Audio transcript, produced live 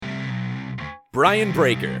Brian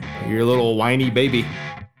Breaker. Your little whiny baby.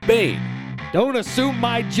 Bane. Don't assume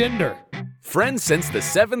my gender. Friends since the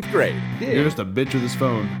 7th grade. You're just a bitch with his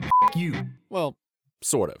phone. F*** you. Well,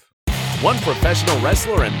 sort of. One professional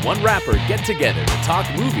wrestler and one rapper get together to talk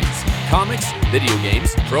movies, comics, video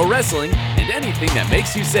games, pro wrestling, and anything that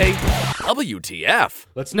makes you say, WTF.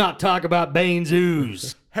 Let's not talk about Bane's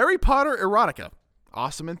ooze. Harry Potter erotica.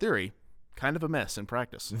 Awesome in theory, kind of a mess in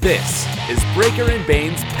practice. This is Breaker and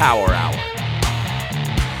Bane's Power Hour.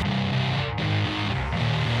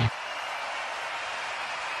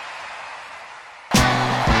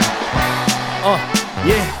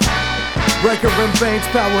 Yeah. Breaker and Bane's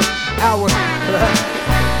Power Hour.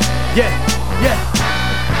 Yeah.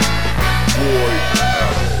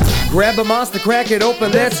 Grab a monster, crack it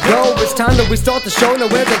open, let's go. It's time that we start the show, no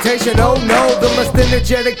hesitation, oh no. The most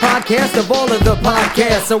energetic podcast of all of the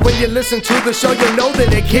podcasts. So when you listen to the show, you know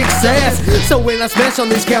that it kicks ass. So when I smash on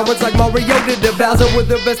these cowards like Mario did to Bowser, with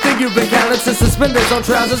the best thing you've encountered since suspenders on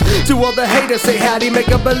trousers. To all the haters, say howdy, make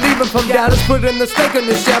a believer from doubters. Put in the steak in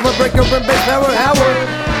the shower, Breaker and Bane's Power Hour.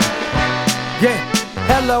 Yeah,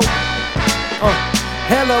 hello.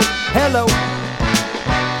 Hello.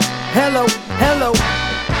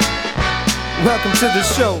 Welcome to the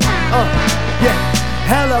show. Yeah.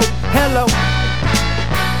 Hello.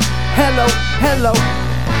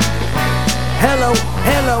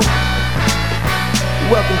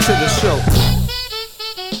 Welcome to the show.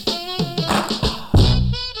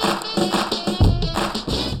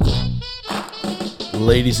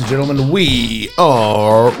 Ladies and gentlemen, we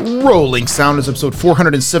are rolling sound as episode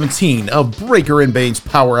 417 of Breaker and Bane's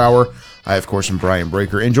Power Hour. I, of course, am Brian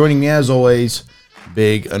Breaker, and joining me as always,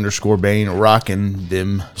 Big_Bane, rocking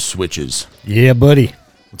them switches. Yeah, buddy.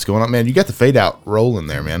 What's going on, man? You got the fade out rolling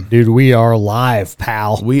there, man. Dude, we are live,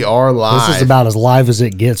 pal. We are live. This is about as live as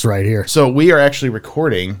it gets right here. So we are actually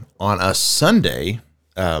recording on a Sunday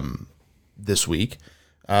this week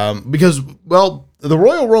because, well, the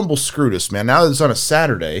Royal Rumble screwed us, man. Now that it's on a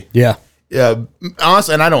Saturday. Yeah.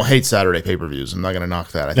 Honestly, and I don't hate Saturday pay-per-views. I'm not going to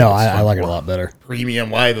knock that. I like it a lot better. Premium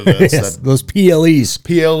live events. Yes, those PLEs.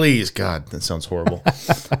 PLEs. God, that sounds horrible.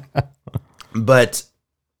 But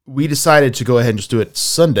we decided to go ahead and just do it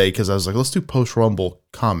Sunday because I was like, let's do post-Rumble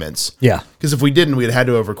comments. Yeah. Because if we didn't, we'd had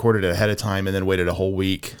to have recorded it ahead of time and then waited a whole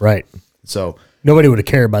week. Right. So nobody would have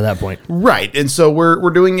cared by that point. Right. And so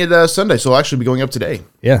we're doing it Sunday. So I'll actually be going up today.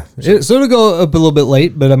 Yeah. So it'll go up a little bit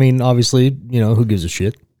late, but I mean, obviously, who gives a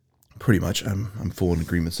shit? Pretty much. I'm full in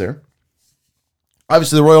agreements there.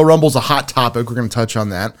 Obviously, the Royal Rumble is a hot topic. We're going to touch on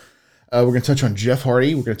that. We're going to touch on Jeff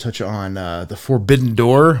Hardy. We're going to touch on the Forbidden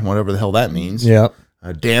Door, whatever the hell that means. Yeah.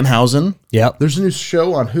 Danhausen. Yep. There's a new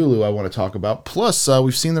show on Hulu I want to talk about. Plus,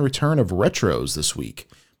 we've seen the return of retros this week.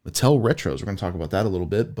 Mattel retros. We're going to talk about that a little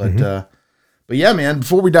bit. But yeah, man,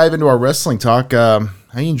 before we dive into our wrestling talk, how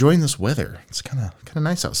are you enjoying this weather? It's kind of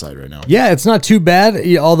nice outside right now. Yeah, it's not too bad,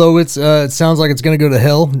 although it sounds like it's going to go to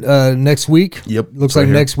hell next week. Yep. Looks like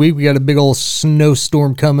next week we got a big old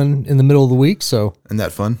snowstorm coming in the middle of the week. So, Isn't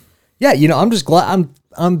that fun? yeah, I'm just glad.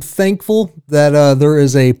 I'm thankful that there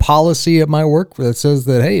is a policy at my work that says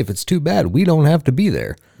that, hey, if it's too bad, we don't have to be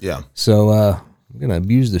there. Yeah. So I'm going to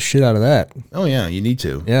abuse the shit out of that. Oh, yeah, you need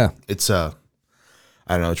to. Yeah. It's, I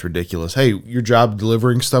don't know, it's ridiculous. Hey, your job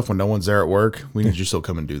delivering stuff when no one's there at work, we need you to still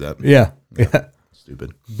come and do that. Yeah.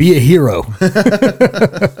 Stupid. Be a hero.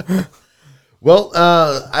 Well,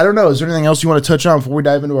 I don't know. Is there anything else you want to touch on before we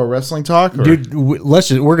dive into our wrestling talk? Or? Dude, we're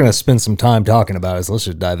going to spend some time talking about it, so let's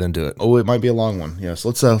just dive into it. Oh, it might be a long one. Yes,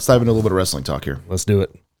 let's dive into a little bit of wrestling talk here. Let's do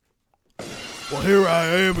it. Well, here I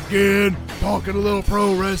am again, talking a little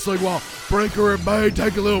pro wrestling while Breaker and Bane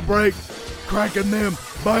take a little break, cracking them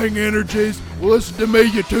bang energies. Well, listen to me,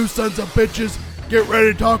 you two sons of bitches. Get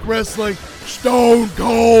ready to talk wrestling. Stone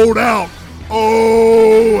Cold out.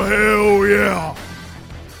 Oh, hell yeah.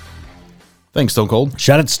 Thanks, Stone Cold.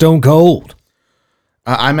 Shout out Stone Cold.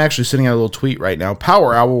 I'm actually sending out a little tweet right now.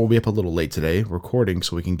 Power Hour will be up a little late today, recording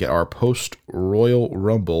so we can get our post-Royal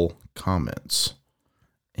Rumble comments.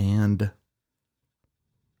 And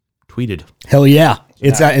tweeted. Hell yeah.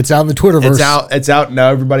 It's out in the Twitterverse. It's out now.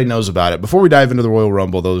 Everybody knows about it. Before we dive into the Royal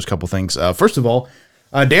Rumble, though, there's a couple things. First of all,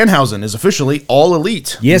 Danhausen is officially all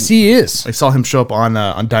elite. Yes, he is. I saw him show up on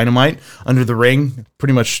Dynamite under the ring,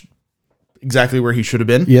 pretty much exactly where he should have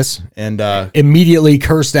been. Yes. And immediately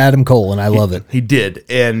cursed Adam Cole, and I love it. He did.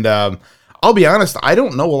 And I'll be honest, I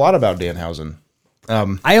don't know a lot about Danhausen.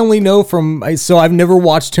 I only know so I've never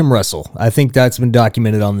watched him wrestle. I think that's been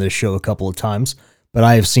documented on this show a couple of times, but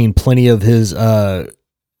I have seen plenty of his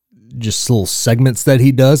just little segments that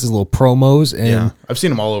he does, his little promos, and Yeah, I've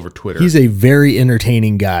seen him all over Twitter. he's a very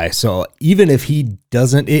entertaining guy. So even if he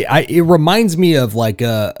doesn't, it reminds me of like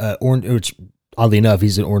a Orange, which oddly enough,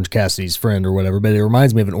 he's an Orange Cassidy's friend or whatever, but it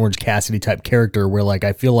reminds me of an Orange Cassidy type character where like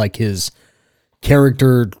I feel like his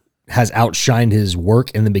character has outshined his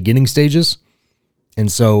work in the beginning stages. And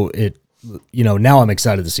so now I'm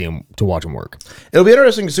excited to watch him work. It'll be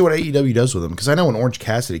interesting to see what AEW does with him, because I know when Orange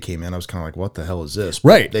Cassidy came in, I was kind of like, what the hell is this? But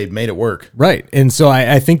Right. they've made it work. Right. And so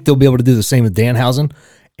I think they'll be able to do the same with Danhausen.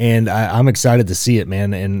 And I'm excited to see it,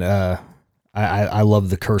 man. And I love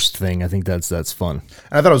the cursed thing. I think that's fun.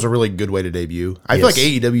 And I thought it was a really good way to debut. I feel like Yes.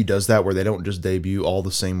 AEW does that where they don't just debut all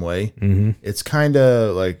the same way. Mm-hmm. It's kind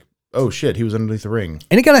of like, oh shit, he was underneath the ring.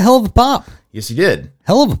 And he got a hell of a pop. Yes, he did.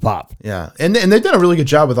 Hell of a pop. Yeah, and they've done a really good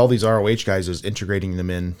job with all these ROH guys, is integrating them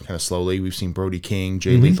in kind of slowly. We've seen Brody King,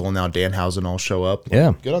 Jay Lethal, and now Danhausen all show up.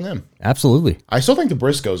 Yeah. Good on them. Absolutely. I still think the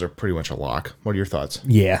Briscoes are pretty much a lock. What are your thoughts?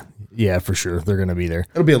 Yeah. Yeah, for sure. They're going to be there.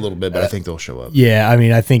 It'll be a little bit, but I think they'll show up. Yeah, I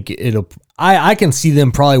mean, I think I can see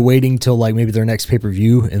them probably waiting till like maybe their next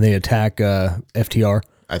pay-per-view and they attack FTR.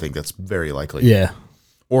 I think that's very likely. Yeah.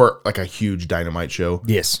 Or like a huge Dynamite show.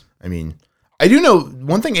 Yes. I mean, I do know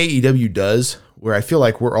one thing AEW does where I feel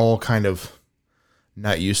like we're all kind of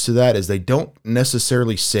not used to that is they don't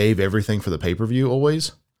necessarily save everything for the pay-per-view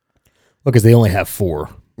always. Because they only have 4.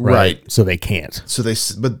 Right. So they can't. So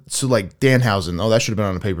like Danhausen, oh, that should have been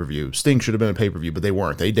on a pay-per-view. Sting should have been on a pay-per-view, but they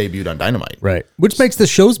weren't. They debuted on Dynamite. Right. Which makes the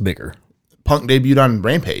shows bigger. Punk debuted on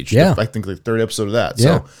Rampage. Yeah. I think the 3rd episode of that.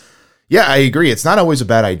 Yeah. So yeah, I agree. It's not always a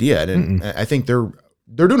bad idea. And I think they're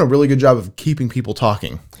doing a really good job of keeping people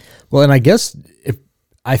talking. Well, and I guess if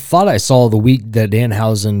I thought I saw the week that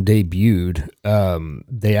Danhausen debuted,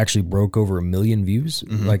 they actually broke over 1 million views,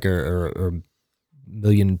 like or 1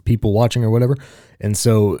 million people watching or whatever. And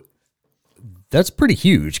so that's pretty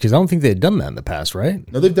huge because I don't think they had done that in the past, right?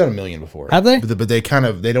 No, they've done 1 million before. Have they? But they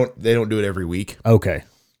don't do it every week. Okay.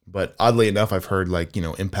 But oddly enough, I've heard like,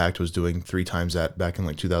 Impact was doing 3 times that back in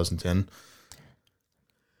like 2010.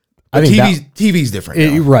 I think TV's different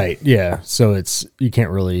now. right. Yeah. So you can't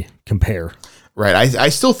really compare. Right. I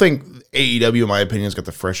still think AEW, in my opinion, has got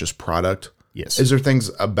the freshest product. Yes. Is there things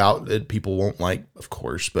about it people won't like? Of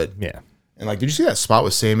course. But Yeah. and like, did you see that spot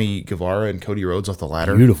with Sammy Guevara and Cody Rhodes off the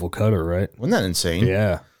ladder? Beautiful cutter, right? Wasn't that insane?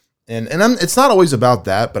 Yeah. And it's not always about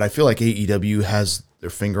that, but I feel like AEW has their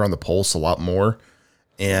finger on the pulse a lot more.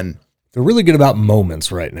 And They're really good about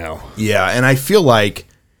moments right now. yeah, and I feel like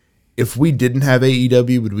if we didn't have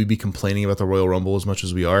AEW, would we be complaining about the Royal Rumble as much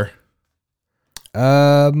as we are?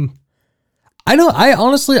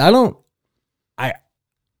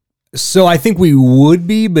 So I think we would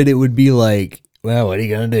be, but it would be like, well, what are you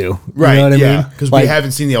gonna do? Right. You know what I yeah. mean? Because Like, we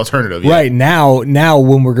haven't seen the alternative yet. right now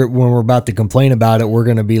when we're about to complain about it, we're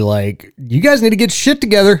gonna be like, you guys need to get shit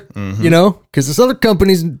together, because this other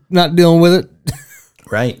company's not dealing with it.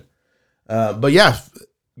 Right. But yeah,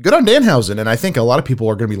 good on Danhausen. And I think a lot of people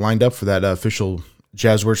are going to be lined up for that official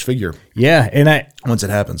Jazzwares figure Yeah, and once it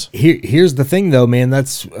happens. here's the thing though, man.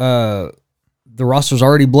 That's the roster's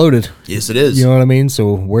already bloated. Yes, it is. You know what I mean?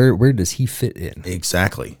 So where does he fit in?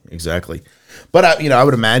 Exactly. But, I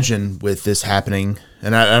would imagine with this happening,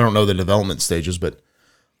 and I don't know the development stages, but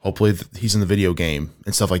hopefully he's in the video game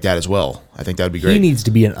and stuff like that as well. I think that would be great. He needs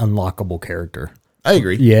to be an unlockable character. I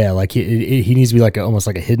agree. Yeah, like he needs to be like almost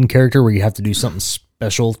like a hidden character where you have to do something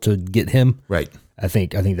special to get him. Right. I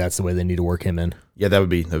think that's the way they need to work him in. Yeah, that would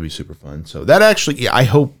be super fun. So that actually, I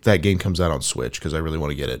hope that game comes out on Switch because I really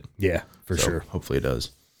want to get it. Yeah, for So sure. Hopefully it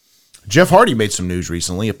does. Jeff Hardy made some news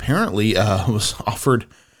recently. Apparently, was offered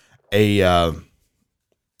a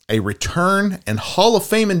return and Hall of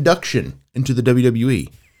Fame induction into the WWE,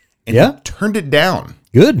 and Yeah? he turned it down.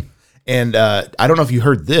 Good. And I don't know if you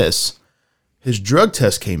heard this. His drug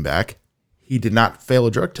test came back. He did not fail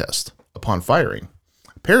a drug test upon firing.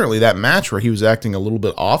 Apparently, that match where he was acting a little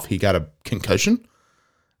bit off, he got a concussion.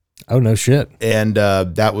 Oh no shit. And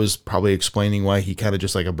that was probably explaining why he kind of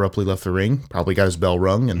just like abruptly left the ring. Probably got his bell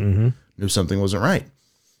rung and knew something wasn't right.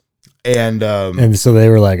 And And so they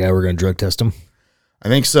were like, "Oh, we're gonna drug test him." I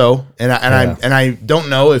think so. And I don't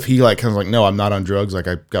know if he like kind of like, no, I'm not on drugs. Like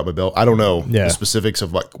I got my belt. I don't know Yeah. the specifics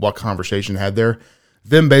of what conversation had there.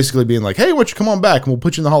 Them basically being like, hey, why don't you come on back and we'll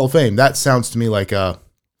put you in the Hall of Fame. That sounds to me like,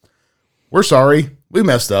 we're sorry. We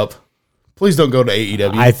messed up. Please don't go to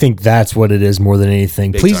AEW. I think that's what it is more than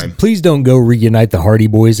anything. Big Please, time. please don't go reunite the Hardy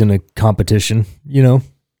Boys in a competition. You know,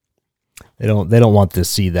 they don't want to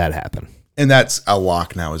see that happen. And that's a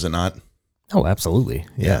lock now, is it not? Oh, absolutely.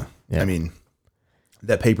 Yeah. I mean,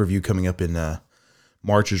 that pay-per-view coming up in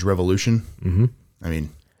March is Revolution. Mm-hmm. I mean,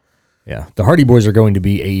 Yeah. The Hardy Boys are going to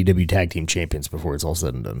be AEW Tag Team Champions before it's all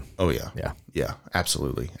said and done. Oh yeah. Yeah. Yeah,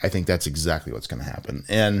 absolutely. I think that's exactly what's going to happen.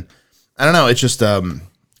 And I don't know, it's just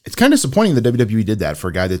it's kind of disappointing that WWE did that for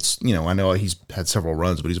a guy that's, you know, I know he's had several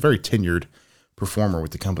runs, but he's a very tenured performer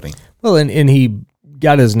with the company. Well, and he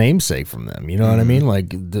got his namesake from them. You know what I mean?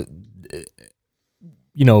 Like,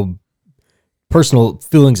 personal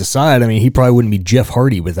feelings aside, I mean, he probably wouldn't be Jeff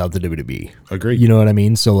Hardy without the WWE. Agreed. You know what I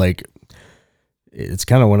mean? So, like, it's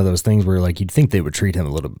kind of one of those things where, like, you'd think they would treat him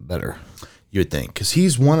a little bit better. You would think. Because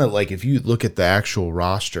he's one of, like, if you look at the actual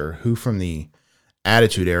roster, who from the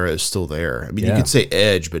Attitude Era is still there? I mean, you could say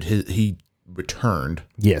Edge, but he returned.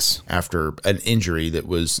 Yes. After an injury that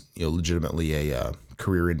was, you know, legitimately a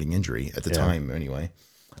career-ending injury at the time anyway.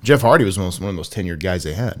 Jeff Hardy was one of the most tenured guys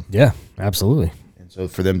they had. Yeah, absolutely. And so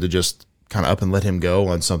for them to just kind of up and let him go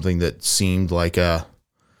on something that seemed like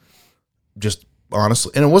just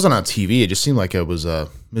honestly, and it wasn't on TV, it just seemed like it was a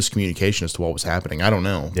miscommunication as to what was happening. I don't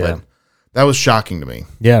know. Yeah. But that was shocking to me.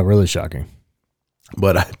 Yeah, really shocking.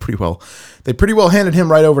 But they pretty well handed him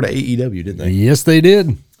right over to AEW, didn't they? Yes, they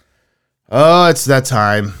did. Oh, it's that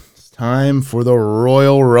time. It's time for the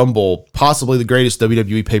Royal Rumble, possibly the greatest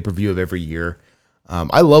WWE pay-per-view of every year.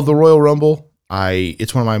 I love the Royal Rumble.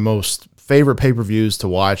 It's one of my most favorite pay-per-views to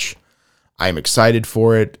watch. I'm excited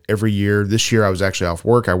for it every year. This year I was actually off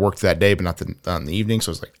work. I worked that day, but not in the evening, so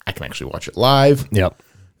I was like, I can actually watch it live. Yep.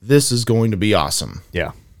 This is going to be awesome.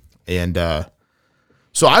 Yeah. And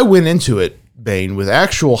so I went into it, Bane, with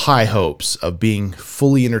actual high hopes of being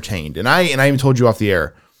fully entertained. And I even told you off the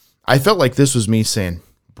air, I felt like this was me saying,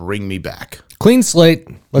 bring me back. Clean slate.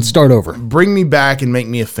 Let's start over. Bring me back and make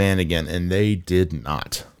me a fan again. And they did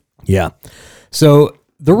not. Yeah. So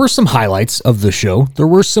there were some highlights of the show. There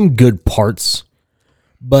were some good parts,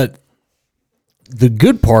 but the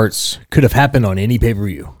good parts could have happened on any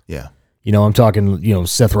pay-per-view. Yeah. You know, I'm talking,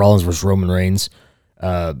 Seth Rollins versus Roman Reigns,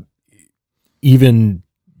 even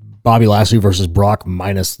Bobby Lashley versus Brock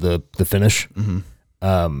minus the finish.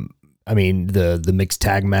 Mm-hmm. I mean, the mixed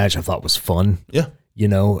tag match I thought was fun. Yeah.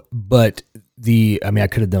 But I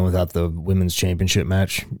could have done without the women's championship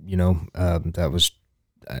match. That was,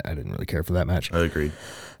 I didn't really care for that match. I agreed.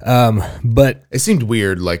 But it seemed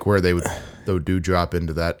weird, like where they would drop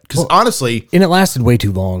into that. Because honestly, and it lasted way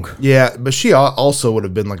too long. Yeah, but she also would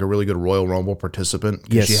have been like a really good Royal Rumble participant.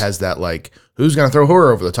 Yes. She has that, like, who's going to throw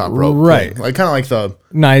her over the top rope? Right. Thing. Like, kind of like the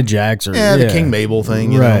Nia Jax or the King Mabel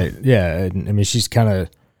thing. Right. Yeah. And, I mean, she's kind of,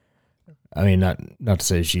 not to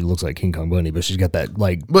say she looks like King Kong Bundy, but she's got that,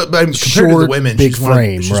 like, but compared short, to the women, big she's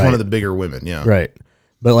frame. She's one of the bigger women. Yeah. Right.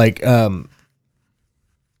 But like,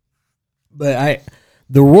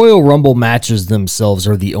 the Royal Rumble matches themselves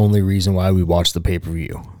are the only reason why we watch the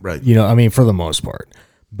pay-per-view. Right. For the most part.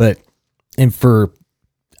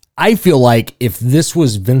 I feel like if this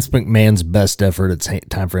was Vince McMahon's best effort, it's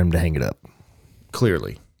time for him to hang it up.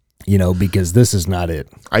 Clearly. Because this is not it.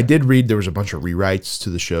 I did read there was a bunch of rewrites to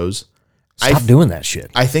the shows. Stop doing that shit.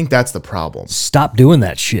 I think that's the problem. Stop doing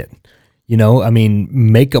that shit.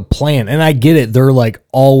 Make a plan. And I get it. They're like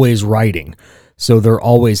always writing. So they're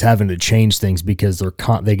always having to change things because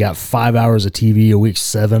they got 5 hours of TV a week,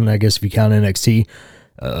 7, I guess if you count NXT,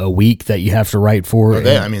 a week that you have to write for.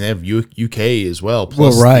 They have UK as well,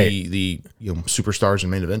 plus the superstars and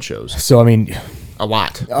main event shows. So a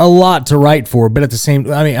lot to write for, but at the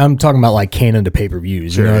same, I'm talking about like canon to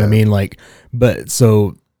pay-per-views. You know what I mean? Like, but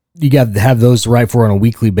so you got to have those to write for on a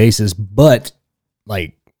weekly basis, but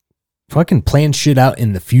like fucking plan shit out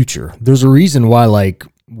in the future. There's a reason why like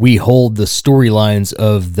we hold the storylines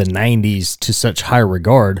of the 90s to such high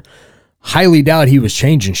regard. Highly doubt he was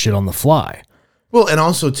changing shit on the fly. Well, and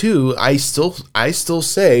also too, I still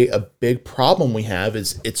say a big problem we have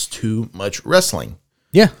is it's too much wrestling.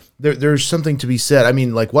 Yeah. There's something to be said. I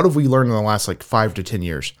mean, like, what have we learned in the last like 5 to 10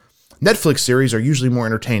 years? Netflix series are usually more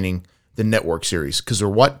entertaining than network series because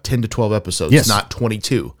they're 10 to 12 episodes, yes. not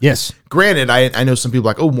 22. Yes. Granted, I know some people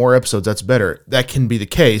are like, oh, more episodes, that's better. That can be the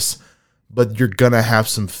case, but you're gonna have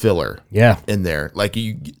some filler. Yeah. In there, like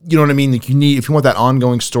you know what I mean. Like if you want that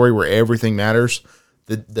ongoing story where everything matters,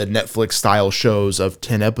 the Netflix style shows of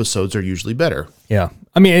 10 episodes are usually better. Yeah.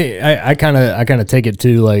 I kind of take it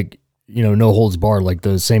to like, no holds barred, like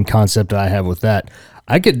the same concept that I have with that.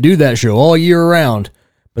 I could do that show all year round,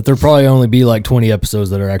 but there'd probably only be like 20 episodes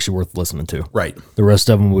that are actually worth listening to. Right. The rest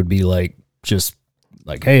of them would be like, just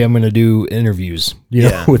like, hey, I'm going to do interviews,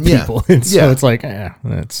 with people. And so it's like,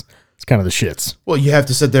 it's kind of the shits. Well, you have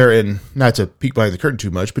to sit there and, not to peek behind the curtain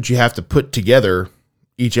too much, but you have to put together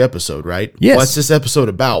each episode, right? Yes. What's this episode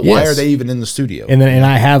about? Yes. Why are they even in the studio? And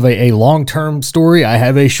I have a long-term story. I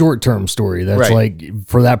have a short-term story that's like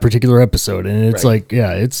for that particular episode. And it's like,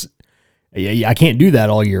 Yeah, I can't do that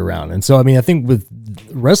all year round. And so, I mean, I think with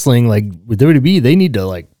wrestling, like with WWE, they need to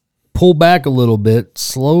like pull back a little bit,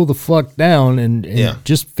 slow the fuck down, and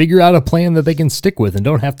just figure out a plan that they can stick with and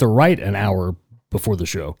don't have to write an hour before the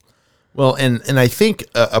show. Well, and I think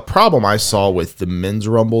a problem I saw with the men's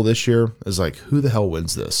Rumble this year is like, who the hell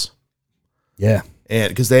wins this? Yeah. And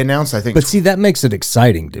because they announced, I think, But see, that makes it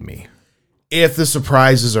exciting to me. if the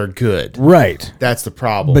surprises are good, Right. that's the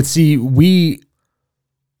problem. But see,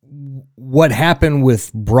 what happened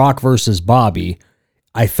with Brock versus Bobby,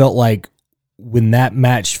 I felt like when that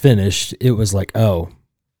match finished, it was like, oh,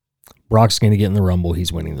 Brock's going to get in the Rumble.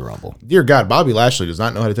 He's winning the Rumble. Dear God, Bobby Lashley does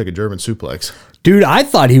not know how to take a German suplex. Dude, I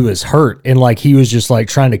thought he was hurt and like he was just like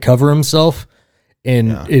trying to cover himself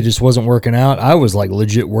and it just wasn't working out. I was like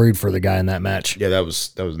legit worried for the guy in that match. Yeah, that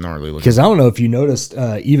was gnarly looking. Because I don't know if you noticed,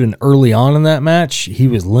 even early on in that match, he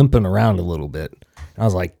was limping around a little bit. I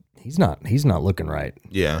was like, he's not looking right.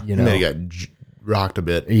 Yeah, you and then know. he got rocked a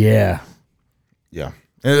bit. Yeah. Yeah.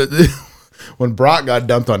 When Brock got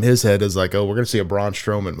dumped on his head, is like, oh, we're gonna see a Braun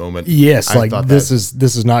Strowman moment. Yes, I like thought this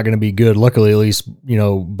is not going to be good. Luckily, at least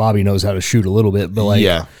Bobby knows how to shoot a little bit, but like,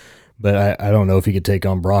 yeah. But I don't know if he could take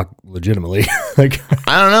on Brock legitimately. Like,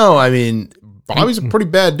 I don't know. I mean, Bobby's a pretty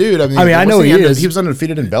bad dude. I mean, I know he is. He was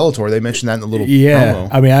undefeated in Bellator. They mentioned that in the little yeah. promo.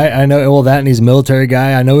 I mean, I know all that, and he's a military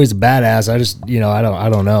guy. I know he's a badass. I just, I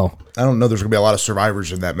don't know. I don't know. There's gonna be a lot of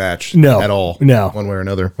survivors in that match. No. At all. No. One way or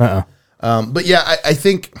another. Uh-uh. But yeah, I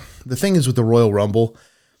think the thing is with the Royal Rumble,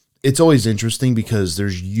 it's always interesting because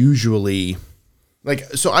there's usually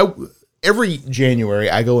every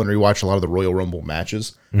January I go and rewatch a lot of the Royal Rumble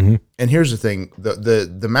matches. Mm-hmm. And here's the thing: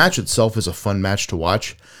 the match itself is a fun match to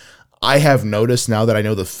watch. I have noticed now that I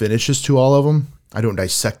know the finishes to all of them, I don't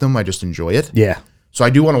dissect them. I just enjoy it. Yeah. So I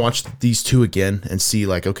do want to watch these two again and see,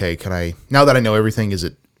 like, okay, now that I know everything, is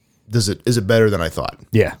it better than I thought?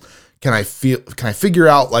 Yeah. Can I figure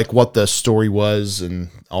out like what the story was and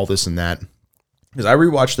all this and that? Because I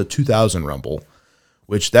rewatched the 2000 Rumble,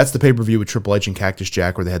 which that's the pay-per-view with Triple H and Cactus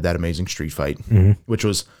Jack where they had that amazing street fight, which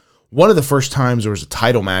was one of the first times there was a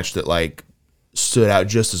title match that like stood out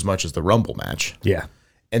just as much as the Rumble match. Yeah.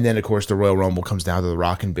 And then of course the Royal Rumble comes down to The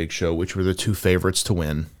Rock and Big Show, which were the two favorites to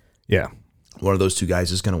win. Yeah. One of those two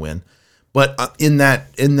guys is going to win. But in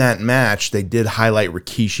that match, they did highlight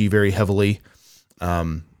Rikishi very heavily.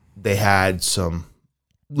 They had some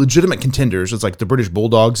legitimate contenders. It's like the British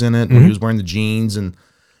Bulldogs in it when he was wearing the jeans, and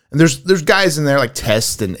there's guys in there like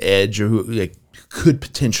Test and Edge who like could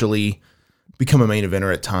potentially become a main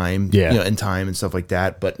eventer at time, in time and stuff like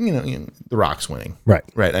that. But The Rock's winning,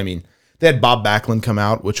 Right. I mean, they had Bob Backlund come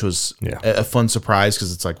out, which was Yeah. a fun surprise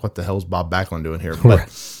because it's like, what the hell is Bob Backlund doing here?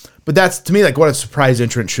 But that's to me like what a surprise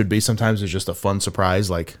entrant should be. Sometimes it's just a fun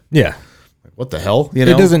surprise, like Yeah. what the hell, It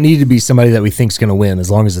doesn't need to be somebody that we think's going to win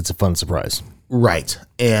as long as it's a fun surprise. Right.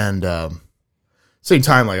 And same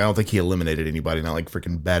time, like I don't think he eliminated anybody, not like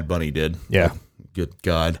freaking Bad Bunny did. Yeah. Good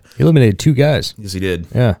God. He eliminated 2 guys. Yes, he did.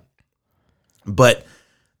 Yeah. But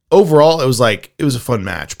overall, it was a fun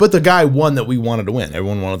match. But the guy won that we wanted to win.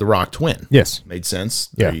 Everyone wanted The Rock to win. Yes. Made sense.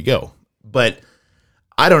 Yeah. There you go. But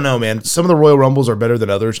I don't know, man. Some of the Royal Rumbles are better than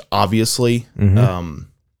others, obviously.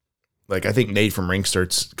 Like I think Nate from Ring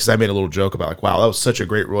Starts, because I made a little joke about like, wow, that was such a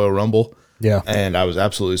great Royal Rumble. Yeah. And I was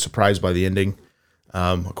absolutely surprised by the ending.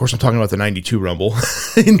 Of course, I'm talking about the 92 Rumble.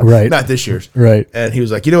 Right. Not this year's. Right. And he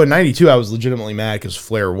was like, in 92, I was legitimately mad because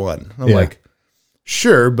Flair won. I'm like,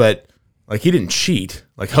 sure, but like he didn't cheat.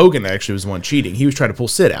 Like Hogan actually was the one cheating. He was trying to pull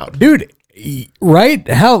Sid out. Dude, right?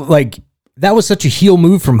 How, like, that was such a heel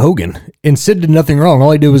move from Hogan. And Sid did nothing wrong.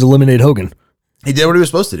 All he did was eliminate Hogan. He did what he was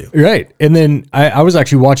supposed to do. Right. And then I was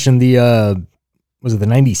actually watching the, was it the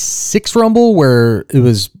 96 Rumble where it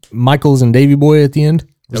was Michaels and Davey Boy at the end?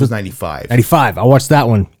 That was 95. 95. I watched that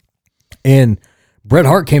one. And Bret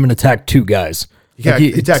Hart came and attacked 2 guys. Yeah,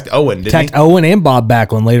 he attacked Owen, didn't attacked he? Owen and Bob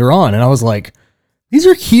Backlund later on. And I was like, these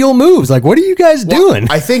are heel moves. Like, what are you guys doing?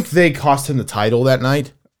 I think they cost him the title that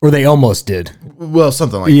night. Or they almost did. Well,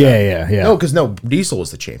 something like that. Yeah. No, because Diesel was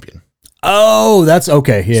the champion. Oh, that's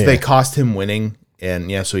okay. Yeah. So they cost him winning. And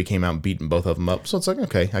so he came out and beating both of them up. So it's like,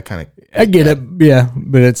 okay, I get it. Yeah.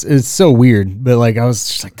 But it's so weird. But like, I was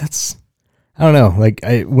just like, I don't know. Like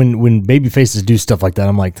when baby faces do stuff like that,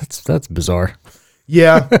 I'm like, that's bizarre.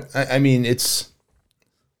 Yeah. I mean,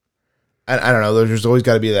 I don't know. There's always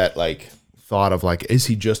got to be that like thought of like, is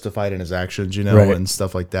he justified in his actions, Right. and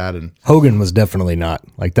stuff like that. And Hogan was definitely not.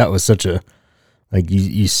 Like that was such a, like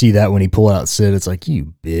you see that when he pulled out Sid, it's like,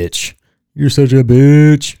 you bitch. You're such a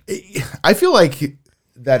bitch. I feel like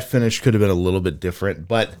that finish could have been a little bit different,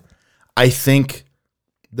 but I think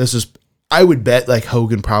I would bet like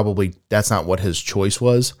Hogan probably, that's not what his choice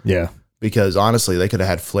was. Yeah. because honestly, they could have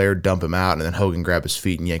had Flair dump him out and then Hogan grab his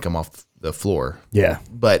feet and yank him off the floor. Yeah.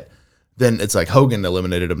 But then it's like Hogan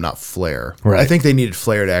eliminated him, not Flair. Right. I think they needed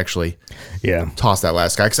Flair to actually Yeah. toss that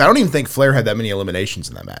last guy because I don't even think Flair had that many eliminations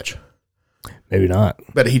in that match. Maybe not.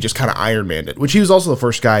 But he just kind of Iron Manned it, which he was also the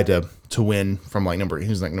first guy to win from he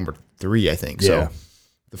was like number 3, I think. Yeah. So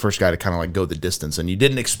the first guy to kind of like go the distance, and you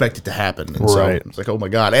didn't expect it to happen. And Right. so it's like, oh my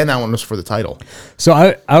God. And that one was for the title. So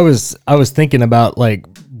I was thinking about like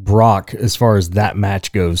Brock as far as that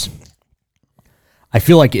match goes. I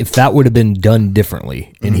feel like if that would have been done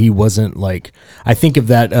differently and he wasn't like, I think of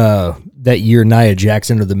that year Nia Jax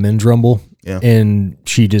entered the men's rumble and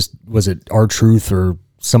she just, was it R-Truth or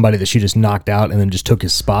somebody that she just knocked out and then just took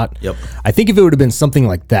his spot? Yep. I think if it would have been something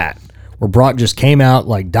like that, where Brock just came out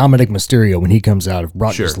like Dominic Mysterio when he comes out, if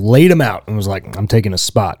Brock just laid him out and was like, I'm taking a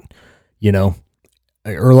spot, you know,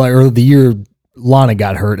 or the year Lana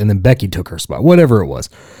got hurt and then Becky took her spot, whatever it was.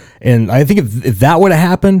 And I think if that would have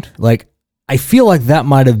happened, like, I feel like that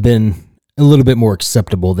might have been a little bit more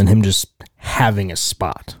acceptable than him just having a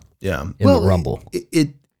spot in the Rumble.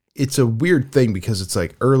 It's a weird thing because it's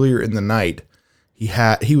like earlier in the night,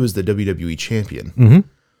 he was the WWE champion. Mm-hmm.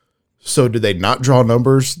 So did they not draw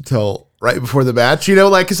numbers till right before the match? You know,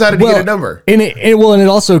 like, because how did he get a number? And it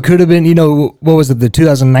also could have been, you know, what was it, the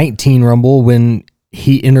 2019 Rumble when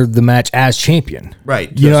he entered the match as champion.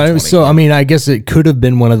 Right. You know, so, I mean, I guess it could have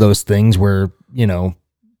been one of those things where, you know,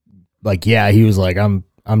 like, yeah, he was like, I'm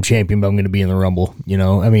champion, but I'm going to be in the Rumble, you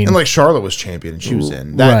know? I mean, and like Charlotte was champion and she was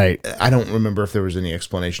in. Right. I don't remember if there was any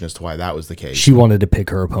explanation as to why that was the case. she wanted to pick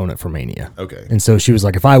her opponent for Mania. Okay. And so she was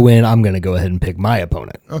like, if I win, I'm going to go ahead and pick my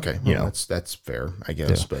opponent. Okay. Well, You know. that's fair, I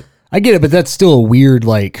guess. But I get it, but that's still a weird,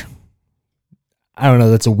 like, I don't know,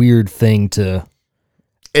 that's a weird thing to,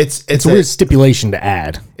 it's it's a weird stipulation to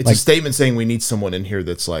add. It's like, a statement saying we need someone in here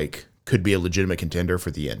that's like could be a legitimate contender for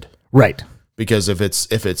the end. right. Because if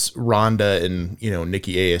it's Ronda and, you know,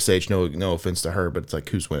 Nikki ASH, no offense to her, but it's like,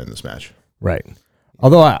 who's winning this match? Right.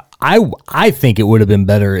 Although I think it would have been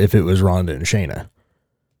better if it was Ronda and Shayna.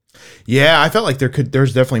 Yeah, I felt like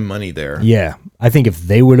there's definitely money there. Yeah. I think if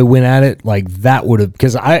they would have went at it, like that would have,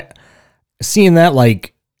 because seeing that,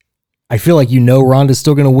 like, I feel like, you know, Ronda's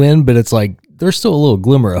still going to win, but it's like, there's still a little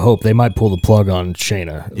glimmer of hope. They might pull the plug on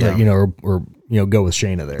Shayna, Yeah. you know, or, you know, go with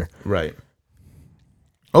Shayna there. Right.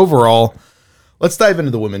 Overall, let's dive into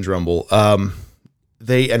the Women's Rumble.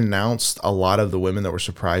 They announced a lot of the women that were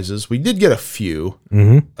surprises. We did get a few.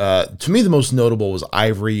 Mm-hmm. To me, the most notable was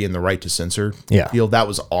Ivory and the Right to Censor. Yeah. That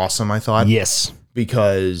was awesome, I thought. Yes.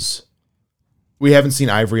 Because we haven't seen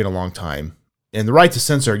Ivory in a long time. And the Right to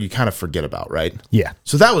Censor, you kind of forget about, right? Yeah.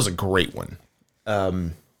 So that was a great one.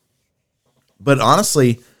 But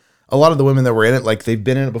honestly, a lot of the women that were in it, like, they've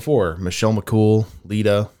been in it before. Michelle McCool,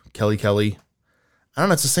 Lita, Kelly Kelly. I don't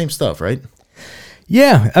know. It's the same stuff, right?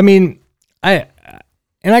 Yeah. I mean, I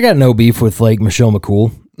got no beef with like Michelle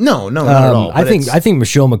McCool. No, not at all. I think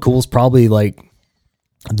Michelle McCool's probably like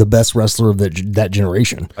the best wrestler of that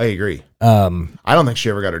generation. I agree. I don't think she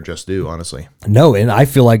ever got her just due, honestly. No, and I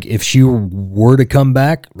feel like if she were to come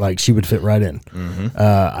back, like she would fit right in. Mm-hmm.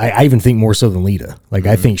 I even think more so than Lita. Like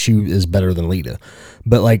I think she is better than Lita.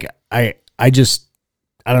 But like I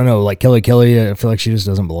don't know. Like Kelly Kelly, I feel like she just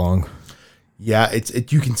doesn't belong. Yeah,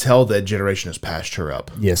 you can tell that generation has passed her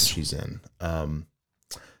up. Yes, she's in.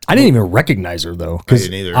 I didn't even recognize her though. I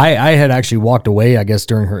didn't either. I had actually walked away, I guess,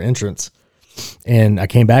 during her entrance, and I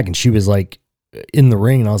came back and she was like in the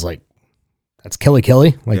ring, and I was like, "That's Kelly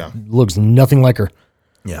Kelly." Like, looks nothing like her.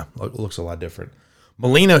 Yeah, looks a lot different.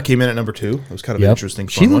 Melina came in at number 2. It was kind of an interesting.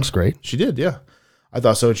 She looks great. She did, yeah. I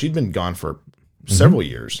thought so. She'd been gone for several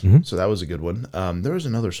years, so that was a good one. There was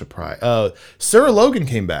another surprise. Sarah Logan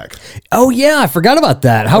came back. Oh yeah, I forgot about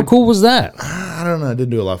that. How cool was that? I don't know. It didn't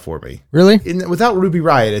do a lot for me. Really? Without Ruby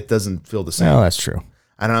Riott, it doesn't feel the same. No, that's true.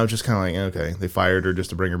 I don't know. Just kind of like, okay, they fired her just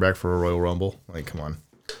to bring her back for a Royal Rumble. Like, come on.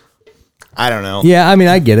 I don't know. Yeah, I mean,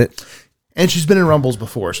 I get it. And she's been in Rumbles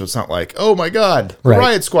before, so it's not like, oh my God, the Right.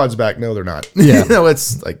 Riot Squad's back. No, they're not. Yeah.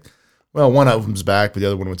 It's like, well, one of them's back, but the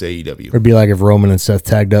other one went to AEW. It'd be like if Roman and Seth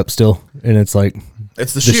tagged up still, and it's like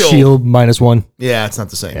It's the the Shield. Shield -1. Yeah, it's not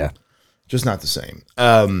the same. Yeah. Just not the same.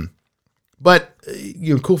 But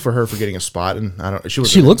cool for her for getting a spot, and I don't. She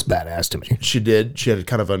looks badass to me. She did. She had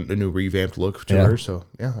kind of a new revamped look to Yeah. her. So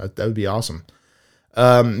yeah, that would be awesome.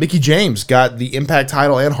 Mickie James got the Impact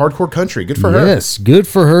title and Hardcore Country. Good for her. Yes, good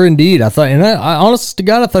for her indeed. I thought, and I honest to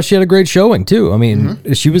God, I thought she had a great showing too. I mean,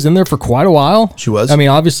 she was in there for quite a while. She was. I mean,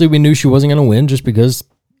 obviously we knew she wasn't going to win just because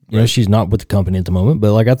you know she's not with the company at the moment.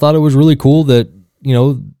 But like, I thought it was really cool that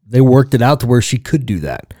they worked it out to where she could do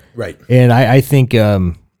that. Right. And I think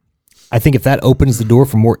I think if that opens the door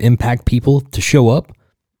for more Impact people to show up,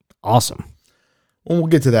 awesome. Well, we'll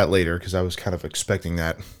get to that later because I was kind of expecting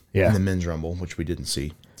that Yeah. in the men's rumble, which we didn't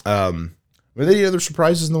see. Were there any other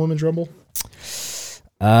surprises in the women's rumble?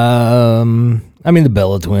 I mean the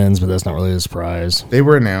Bella twins, but that's not really a surprise. They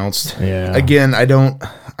were announced. Yeah. Again, I don't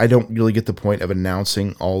really get the point of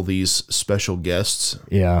announcing all these special guests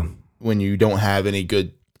Yeah. when you don't have any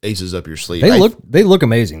good aces up your sleeve. They look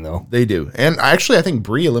amazing though. They do. And actually, I think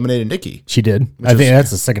Brie eliminated Nikki. She did. I think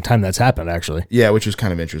that's the second time that's happened actually. Yeah, which is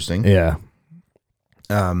kind of interesting. Yeah.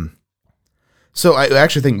 So I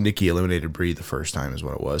actually think Nikki eliminated Brie the first time is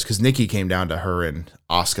what it was, because Nikki came down to her and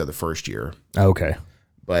Asuka the first year. Okay.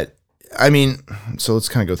 But I mean, so let's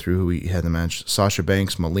kind of go through who we had in the match: Sasha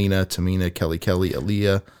Banks, Melina, Tamina, Kelly,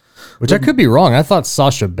 Aaliyah. Which I could be wrong. I thought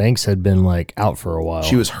Sasha Banks had been like out for a while.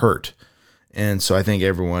 She was hurt, and so I think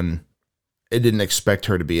everyone didn't expect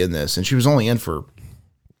her to be in this, and she was only in for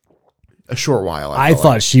a short while. I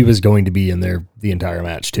thought she was going to be in there the entire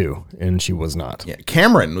match too, and she was not. Yeah,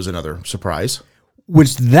 Cameron was another surprise.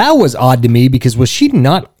 Which that was odd to me because was she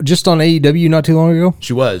not just on AEW not too long ago?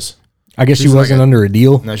 She was. I guess she She's like wasn't under a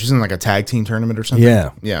deal. No, she's in like a tag team tournament or something.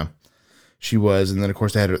 Yeah. Yeah. She was. And then, of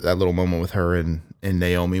course, they had that little moment with her and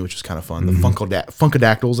Naomi, which was kind of fun. The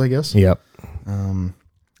Funkadactyls, I guess. Yep.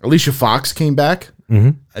 Alicia Fox came back.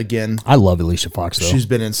 Again, I love Alicia Fox though. she's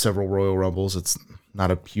been in several Royal Rumbles. It's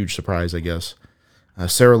not a huge surprise, I guess.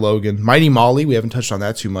 Sarah Logan. Mighty Molly. We haven't touched on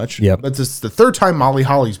that too much. Yep. But it's the third time Molly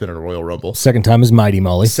Holly's been in a Royal Rumble. Second time is Mighty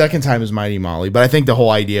Molly. Second time is Mighty Molly. But I think the whole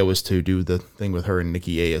idea was to do the thing with her and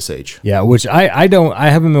Nikki ASH. Yeah, which I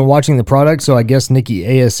haven't been watching the product, so I guess Nikki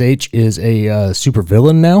ASH is a super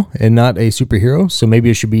villain now and not a superhero. So maybe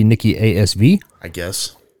it should be Nikki ASV. I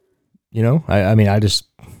guess. You know, I mean, it's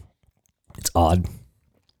odd.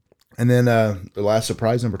 And then the last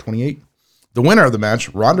surprise, number 28. The winner of the match,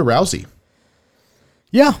 Ronda Rousey.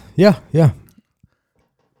 Yeah. You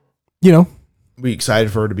know, We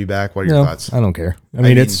excited for her to be back. What are your thoughts? I don't care. I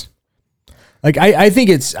mean, it's like I think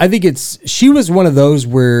it's she was one of those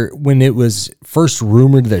where when it was first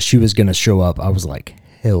rumored that she was going to show up, I was like,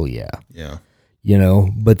 hell yeah. Yeah. You know,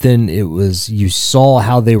 but then it was, you saw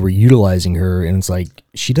how they were utilizing her, and it's like,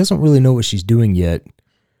 she doesn't really know what she's doing yet.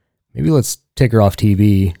 Maybe let's take her off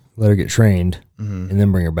TV, let her get trained, and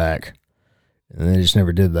then bring her back. And they just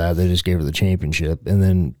never did that. They just gave her the championship. And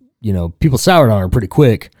then, you know, people soured on her pretty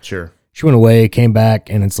quick. Sure. She went away, came back,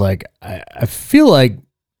 and it's like, I feel like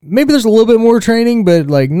maybe there's a little bit more training, but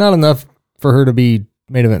like not enough for her to be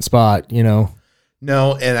main event spot, you know?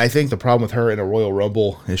 No, and I think the problem with her in a Royal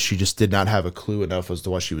Rumble is she just did not have a clue enough as to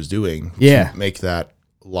what she was doing Yeah. to make that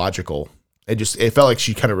logical. It felt like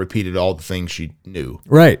she kind of repeated all the things she knew,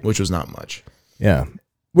 Right. which was not much. Yeah.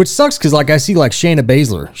 Which sucks because, like, I see, like, Shayna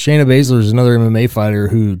Baszler. Shayna Baszler is another MMA fighter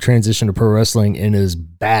who transitioned to pro wrestling and is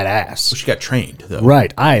badass. She got trained, though.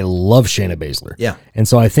 Right. I love Shayna Baszler. Yeah. And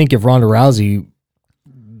so I think if Ronda Rousey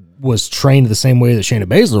was trained the same way that Shayna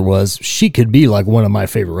Baszler was, she could be, like, one of my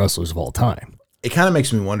favorite wrestlers of all time. It kind of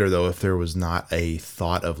makes me wonder, though, if there was not a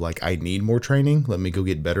thought of, like, I need more training. Let me go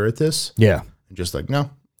get better at this. Yeah. And just like, no,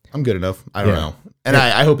 I'm good enough. I don't know. And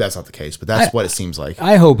I hope that's not the case, but that's what it seems like.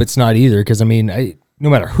 I hope it's not either because, I mean, no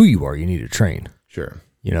matter who you are, you need to train. Sure.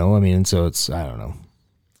 You know, I mean, so it's, I don't know.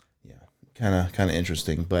 Kind of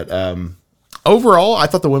interesting. But overall, I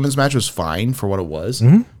thought the women's match was fine for what it was.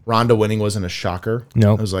 Ronda winning wasn't a shocker.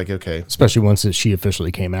 No. I was like, okay. Especially once she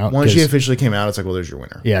officially came out. Once she officially came out, it's like, well, there's your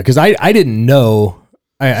winner. Yeah, because I didn't know.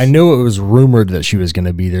 I know it was rumored that she was going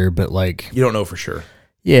to be there, but like, You don't know for sure.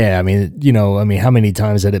 yeah, I mean, you know, how many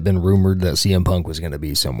times had it been rumored that CM Punk was going to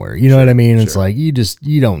be somewhere? You know what I mean? It's like, you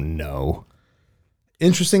don't know.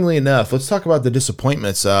 Interestingly enough, let's talk about the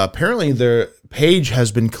disappointments. Apparently, Paige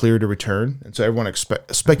has been cleared to return, and so everyone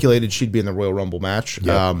speculated she'd be in the Royal Rumble match.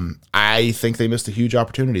 Yep. I think they missed a huge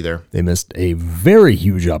opportunity there. They missed a very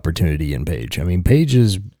huge opportunity in Paige. I mean, Paige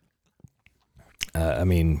is,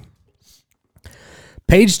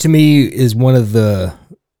 Paige to me is one of the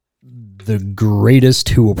greatest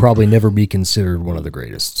who will probably never be considered one of the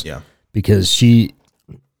greatest. Yeah. Because she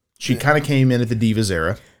kind of came in at the Divas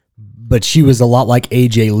era. but she was a lot like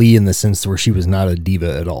AJ Lee in the sense where she was not a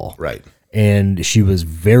diva at all. Right. And she was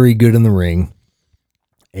very good in the ring.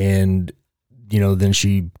 And, you know, then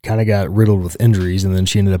she kind of got riddled with injuries and then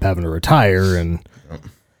she ended up having to retire and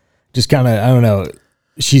just kind of, I don't know,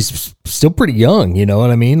 she's still pretty young, you know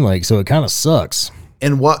what I mean? Like, so it kind of sucks.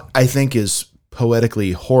 And what I think is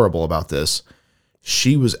poetically horrible about this,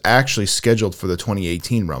 she was actually scheduled for the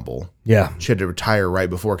 2018 Rumble. Yeah. She had to retire right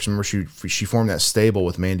before, because remember she formed that stable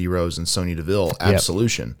with Mandy Rose and Sonya Deville,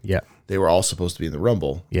 Absolution. Yeah. They were all supposed to be in the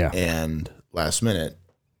Rumble. Yeah. And last minute,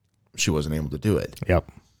 she wasn't able to do it. Yep.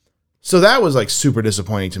 So that was like super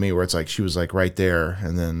disappointing to me, where it's like she was like right there,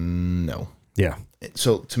 and then no. Yeah.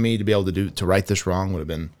 So to me, to be able to right this wrong would have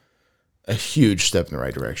been a huge step in the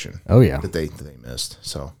right direction. Oh, yeah. that they missed.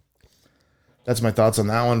 So that's my thoughts on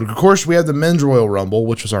that one. Of course, we had the Men's Royal Rumble,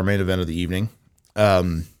 which was our main event of the evening.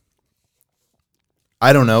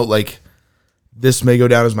 I don't know, like this may go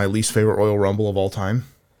down as my least favorite Royal Rumble of all time.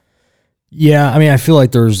 Yeah, I mean, I feel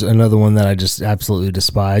like there's another one that I just absolutely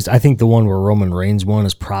despised. I think the one where Roman Reigns won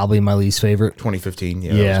is probably my least favorite. 2015,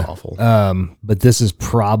 yeah, that was awful. But this is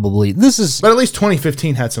probably But at least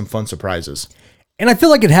 2015 had some fun surprises. and I feel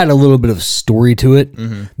like it had a little bit of story to it.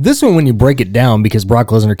 This one, when you break it down, because Brock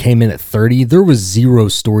Lesnar came in at 30, there was zero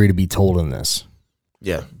story to be told in this.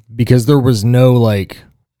 Yeah, Because there was no, like,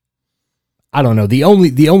 I don't know. The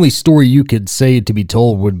only story you could say to be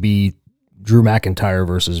told would be Drew McIntyre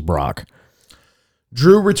versus Brock.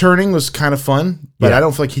 Drew returning was kind of fun, but Yeah. I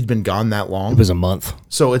don't feel like he'd been gone that long. It was a month.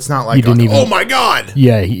 So it's not like, didn't even- oh my God.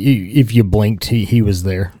 Yeah, if you blinked, he was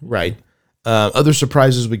there. Right. Other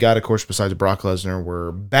surprises we got, of course, besides Brock Lesnar,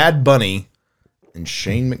 were Bad Bunny and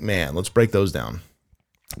Shane McMahon. Let's break those down.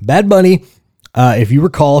 Bad Bunny, if you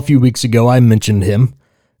recall a few weeks ago, I mentioned him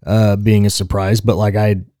being a surprise, but like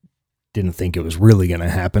I didn't think it was really going to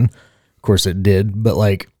happen. Of course it did, but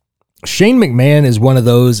like Shane McMahon is one of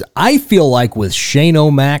those, I feel like with Shane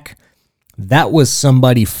O'Mac, that was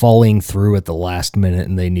somebody falling through at the last minute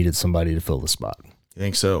and they needed somebody to fill the spot. You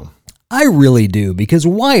think so? I really do, because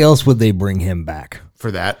why else would they bring him back? For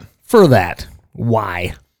that? For that.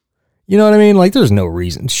 Why? You know what I mean? Like, there's no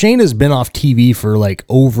reason. Shane has been off TV for like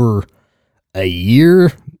over a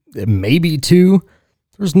year, maybe two.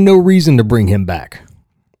 There's no reason to bring him back.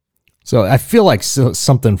 So I feel like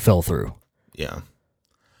something fell through. Yeah.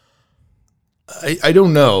 I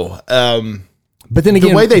don't know. But then again,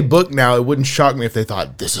 The way they book now, it wouldn't shock me if they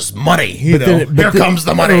thought, this is money. You know, then- here comes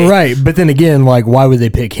the money. Right. But then again, like, why would they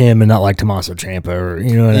pick him and not like Tommaso Ciampa, or,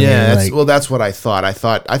 you know what I mean? Yeah, Like, that's what I thought. I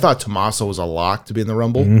thought Tommaso was a lock to be in the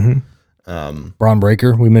Rumble. Braun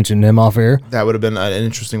Breaker, we mentioned him off air. That would have been an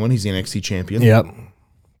interesting one. He's the NXT champion. Yep.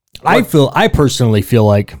 I personally feel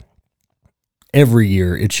like every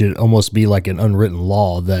year it should almost be like an unwritten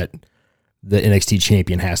law that the NXT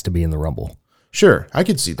champion has to be in the Rumble. Sure, I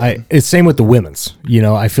could see that. It's same with the women's. You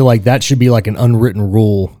know, I feel like that should be like an unwritten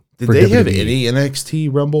rule. Did for they have WWE. any NXT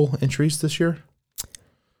Rumble entries this year?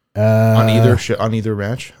 On either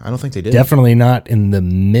match? I don't think they did. Definitely not in the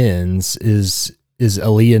men's. Is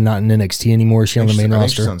Aaliyah not in NXT anymore? Is she on the main I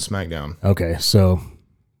think she's roster? on SmackDown. Okay, so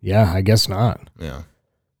yeah, I guess not. Yeah.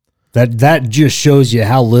 That just shows you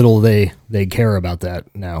how little they care about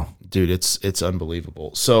that now. Dude, it's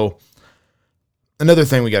unbelievable. So another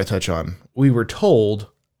thing we got to touch on. We were told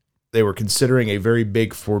they were considering a very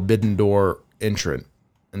big Forbidden Door entrant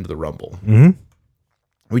into the Rumble. Mhm.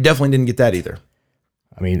 We definitely didn't get that either.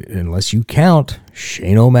 I mean, unless you count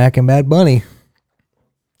Shane O'Mac and Bad Bunny.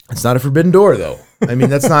 It's not a Forbidden Door, though. I mean,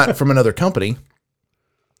 that's not from another company.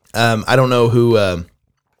 I don't know who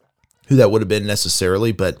that would have been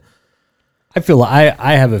necessarily, but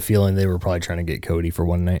I have a feeling they were probably trying to get Cody for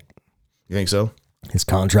one night. you think so? His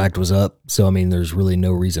contract was up, so I mean, there's really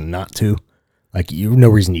no reason not to. Like, no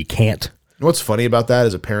reason you can't. What's funny about that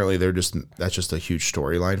is apparently that's just a huge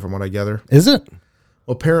storyline from what I gather. Is it?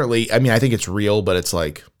 Well, apparently, I mean, I think it's real, but it's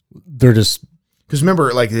like, They're just because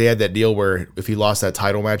remember, like they had that deal where if he lost that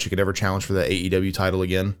title match, he could never challenge for the AEW title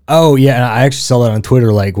again. Oh yeah, and I actually saw that on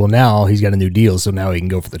Twitter. Like, well, now he's got a new deal, so now he can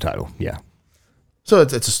go for the title. Yeah, So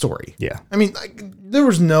it's a story. yeah. I mean, like, there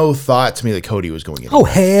was no thought to me that Cody was going in. Oh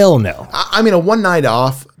hell no. I mean, a one night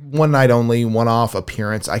only, one off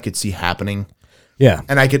appearance, I could see happening, Yeah.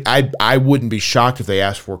 and I wouldn't be shocked if they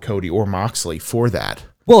asked for Cody or Moxley for that.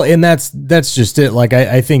 Well, and that's just it. Like,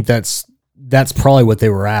 I think that's probably what they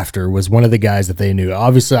were after, was one of the guys that they knew.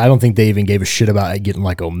 Obviously, I don't think they even gave a shit about getting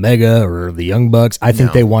like Omega or the Young Bucks. I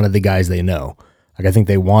think they wanted the guys they know. Like, I think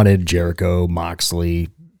they wanted Jericho, Moxley,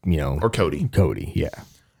 you know, Or Cody. yeah.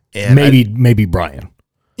 And Maybe Brian.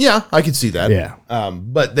 yeah, I could see that. Yeah.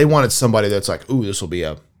 But they wanted somebody that's like, ooh, this will be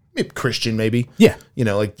maybe Christian, maybe. Yeah. You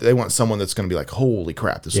know, like they want someone that's going to be like, holy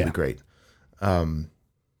crap, this will Yeah. be great.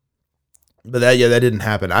 But that didn't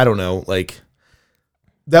happen. I don't know. Like,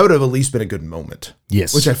 that would have at least been a good moment.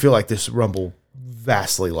 Yes. Which I feel like this Rumble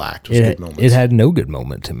vastly lacked. Was good moments. It had no good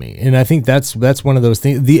moment to me, and I think that's one of those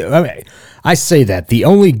things. I say that the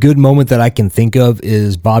only good moment that I can think of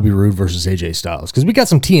is Bobby Roode versus AJ Styles, because we got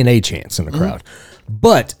some TNA chants in the crowd,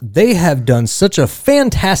 but they have done such a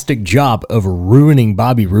fantastic job of ruining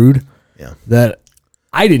Bobby Roode Yeah. that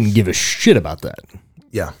I didn't give a shit about that.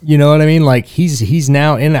 Yeah. You know what I mean? Like he's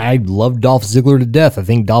now, and I love Dolph Ziggler to death. I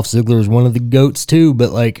think Dolph Ziggler is one of the GOATs too,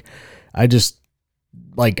 but like, I just,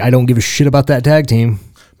 like, I don't give a shit about that tag team.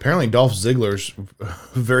 Apparently Dolph Ziggler's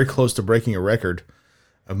very close to breaking a record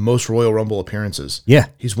of most Royal Rumble appearances. Yeah.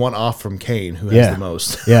 He's one off from Kane, who has the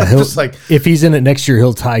most. Yeah. He'll, Just like, if he's in it next year,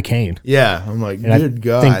 he'll tie Kane. yeah. I'm like, And good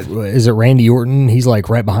God. I think, is it Randy Orton? He's like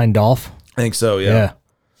right behind Dolph. I think so, yeah.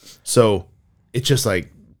 So it's just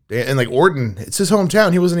like, and like Orton, it's his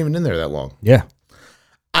hometown. He wasn't even in there that long. Yeah.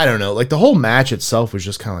 I don't know. Like the whole match itself was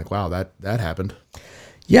just kind of like, wow, that happened.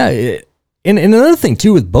 Yeah. And another thing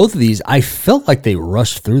too, with both of these, I felt like they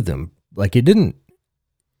rushed through them. Like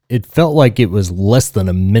it felt like it was less than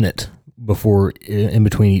a minute before in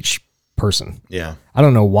between each person. Yeah. I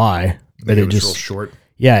don't know why, but Maybe it was just, real short.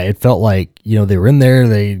 yeah, it felt like, they were in there,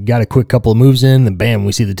 they got a quick couple of moves in, and bam,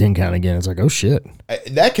 we see the 10 count again. It's like, oh shit.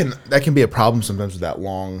 That can be a problem sometimes with that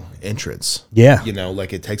long entrance. Yeah.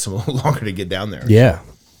 Like it takes them a little longer to get down there. Yeah.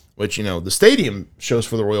 Which, the stadium shows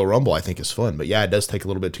for the Royal Rumble, I think is fun. But yeah, it does take a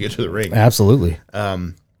little bit to get to the ring. Absolutely.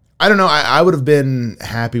 I don't know. I would have been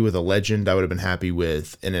happy with a legend. I would have been happy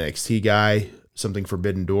with an NXT guy, something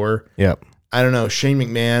Forbidden Door. Yep. I don't know. Shane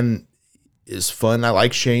McMahon is fun. I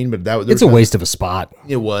like Shane, but It's a waste of a spot.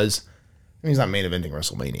 It was. I mean, he's not main eventing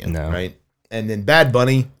WrestleMania, No. right? And then Bad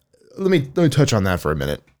Bunny. Let me touch on that for a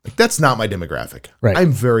minute. Like, that's not my demographic. Right.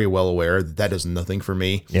 I'm very well aware that does nothing for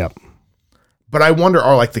me. Yep. But I wonder,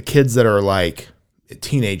 are like the kids that are like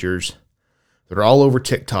teenagers that are all over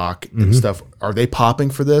TikTok and stuff, are they popping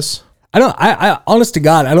for this? I honest to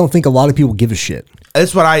God, I don't think a lot of people give a shit.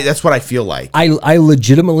 That's what I feel like. I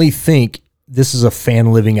legitimately think this is a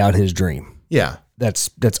fan living out his dream. Yeah. That's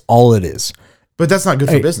all it is. But that's not good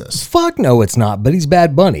for business. Fuck no, it's not. But he's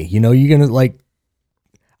Bad Bunny. You're gonna like.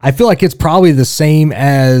 I feel like it's probably the same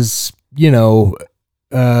as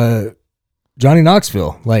Johnny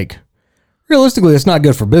Knoxville. Like, realistically, it's not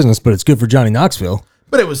good for business, but it's good for Johnny Knoxville.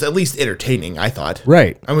 But it was at least entertaining, I thought.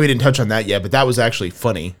 Right. I mean, we didn't touch on that yet, but that was actually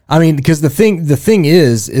funny. I mean, because the thing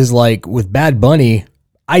is like with Bad Bunny,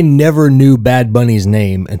 I never knew Bad Bunny's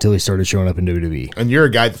name until he started showing up in WWE. And you're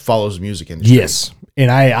a guy that follows the music industry. Yes. And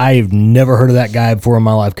I've never heard of that guy before in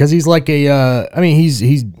my life because he's like he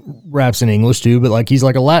raps in English too, but like he's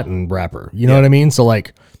like a Latin rapper. You know what I mean? So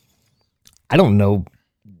like, I don't know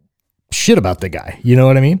shit about the guy. You know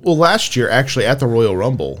what I mean? Well, last year, actually, at the Royal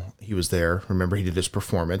Rumble, he was there. Remember, he did his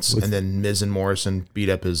performance, and then Miz and Morrison beat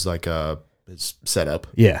up his setup.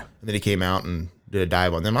 Yeah. And then he came out and did a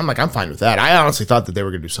dive on them. I'm like, I'm fine with that. I honestly thought that they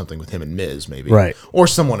were going to do something with him and Miz, maybe. Right. Or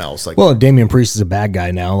someone else. Like, Well, Damian Priest is a bad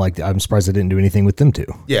guy now. Like, I'm surprised they didn't do anything with them too.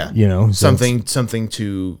 yeah. So Something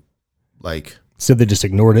to, like... So they just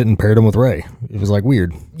ignored it and paired him with Ray. It was like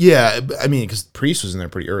weird. Yeah, I mean, because Priest was in there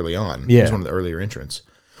pretty early on. He Yeah. was one of the earlier entrants.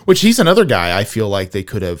 Which he's another guy I feel like they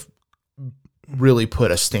could have really put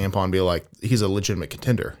a stamp on, be like, he's a legitimate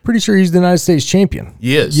contender. Pretty sure he's the United States champion.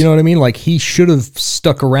 He is. You know what I mean? Like, he should have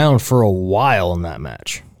stuck around for a while in that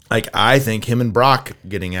match. Like, I think him and Brock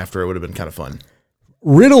getting after it would have been kind of fun.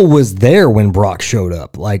 Riddle was there when Brock showed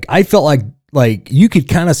up. Like, I felt like you could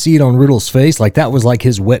kind of see it on Riddle's face. Like, that was like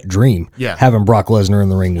his wet dream. Yeah. Having Brock Lesnar in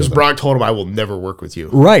the ring with Because him. Brock told him, I will never work with you.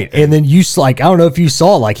 Right. And then I don't know if you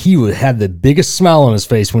saw, like, he had the biggest smile on his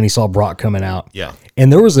face when he saw Brock coming out. Yeah.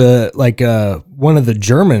 And there was one of the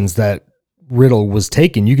Germans that Riddle was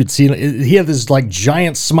taking. You could see he had this like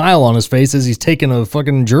giant smile on his face as he's taking a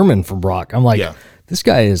fucking German from Brock. I'm like, Yeah. This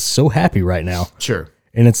guy is so happy right now. Sure.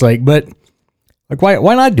 And it's like, but like,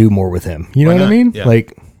 why not do more with him? You know Why what I not? mean? Yeah.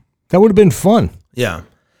 Like, that would have been fun. Yeah.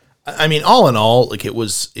 I mean, all in all, like it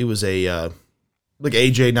was a, like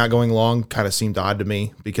AJ not going long kind of seemed odd to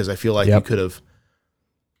me because I feel like Yep.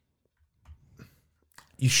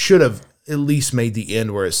 you should have at least made the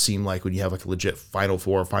end where it seemed like when you have like a legit Final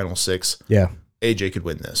 4 or Final 6, Yeah. AJ could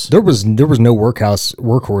win this. There was no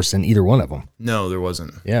workhorse in either one of them. No, there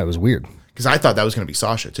wasn't. Yeah, it was weird. Because I thought that was going to be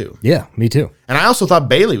Sasha too. Yeah, me too. And I also thought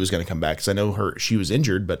Bailey was going to come back because I know she was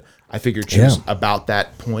injured, but I figured she was about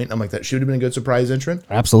that point. I'm like, that she would have been a good surprise entrant.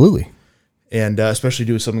 Absolutely. And especially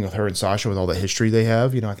do something with her and Sasha with all the history they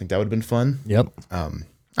have. I think that would have been fun. Yep. I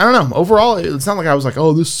don't know. Overall, it's not like I was like,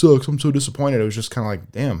 oh, this sucks. I'm so disappointed. It was just kind of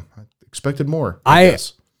like, damn, I expected more.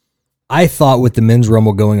 guess. I thought with the men's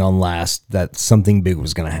rumble going on last that something big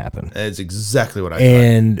was going to happen. That's exactly what I thought.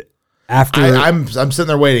 And after I'm sitting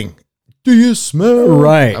there waiting. Do you smell?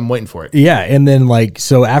 Right. I'm waiting for it. yeah, and then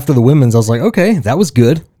so after the women's, I was like, okay, that was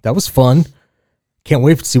good. That was fun. Can't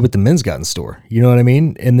wait to see what the men's got in store. You know what I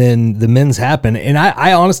mean? And then the men's happened. And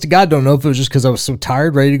I honest to God don't know if it was just because I was so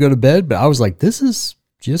tired, ready to go to bed, but I was like, this is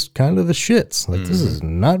just kind of the shits. Like, this is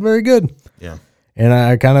not very good. Yeah. And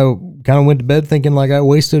I kind of went to bed thinking like I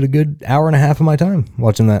wasted a good hour and a half of my time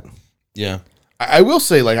watching that. Yeah. I will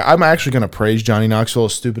say, like, I'm actually going to praise Johnny Knoxville,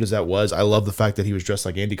 as stupid as that was. I love the fact that he was dressed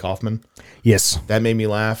like Andy Kaufman. Yes. That made me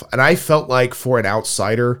laugh. And I felt like for an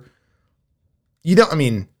outsider,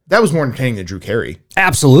 that was more entertaining than Drew Carey.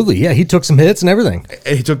 Absolutely. Yeah. He took some hits and everything.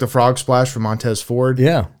 And he took the frog splash from Montez Ford.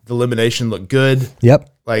 Yeah. The elimination looked good. Yep.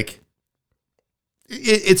 Like,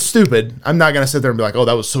 it's stupid. I'm not going to sit there and be like, oh,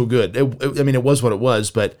 that was so good. It was what it was,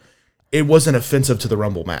 but it wasn't offensive to the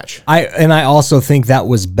Rumble match. I also think that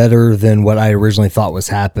was better than what I originally thought was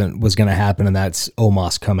going to happen, and that's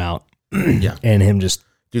Omos come out. Yeah. And him just,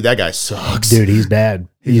 Dude, that guy sucks. dude, he's bad.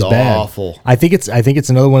 He's bad. awful. I think it's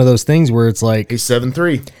another one of those things where it's like He's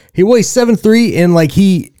 7'3". he weighs 7'3", and like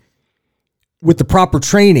with the proper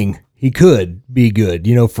training, he could be good,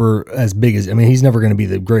 for as big as, he's never going to be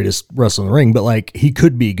the greatest wrestler in the ring, but like he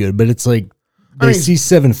could be good, but it's like they see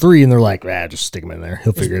 7'3" and they're like, just stick him in there.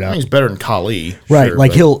 He'll figure it out. He's better than Khali. Right. Sure,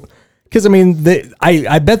 like but because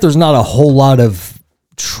I bet there's not a whole lot of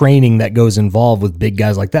training that goes involved with big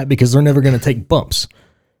guys like that because they're never going to take bumps.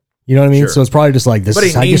 You know what I mean? Sure. So it's probably just like, this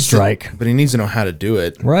is how you strike. But he needs to know how to do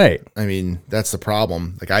it. Right. That's the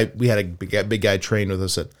problem. Like we had a big guy train with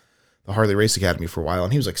us at the Harley Race Academy for a while,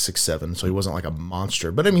 and he was like 6'7", so he wasn't like a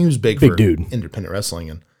monster. But he was big for dude. Independent wrestling.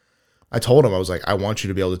 And I told him, I was like, I want you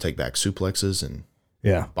to be able to take back suplexes and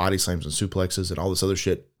body slams and suplexes and all this other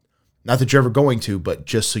shit. Not that you're ever going to, but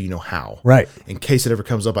just so you know how. Right. In case it ever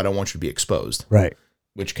comes up, I don't want you to be exposed. Right.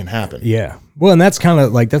 Which can happen. Yeah. Well, and that's kind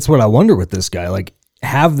of like, that's what I wonder with this guy. Like,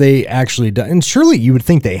 have they actually done, and surely you would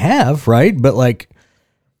think they have, right? But like,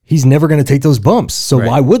 he's never going to take those bumps. So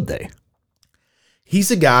why would they? He's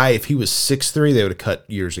a guy, if he was 6'3", they would have cut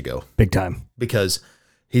years ago. Big time. Because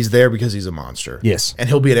he's there because he's a monster. Yes. And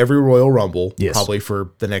he'll be at every Royal Rumble Yes. probably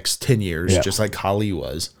for the next 10 years, just like Khali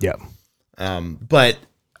was. Yeah. But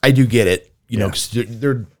I do get it, because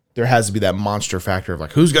there has to be that monster factor of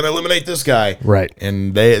like, who's going to eliminate this guy? Right.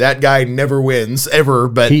 And that guy never wins ever,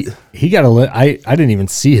 but he got I didn't even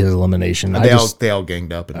see his elimination. they all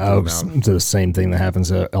ganged up and threw him out. It's the same thing that happens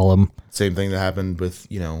to all of them. Same thing that happened with,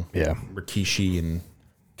 Rikishi and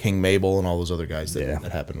King Mabel and all those other guys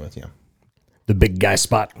that happened with, The big guy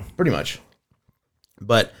spot. Pretty much.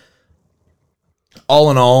 But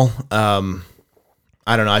all in all,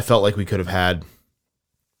 I don't know. I felt like we could have had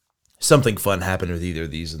something fun happen with either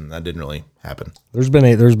of these, and that didn't really happen. There's been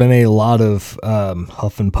a lot of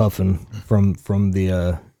huff and puffing from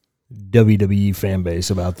the WWE fan base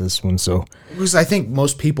about this one. So Because I think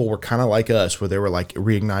most people were kind of like us, where they were like,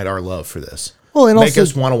 reignite our love for this. Well, and make also,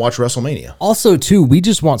 us want to watch WrestleMania. Also, too, we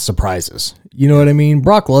just want surprises. You know what I mean?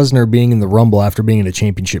 Brock Lesnar being in the Rumble after being in a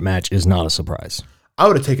championship match is not a surprise. I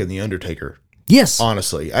would have taken The Undertaker. Yes.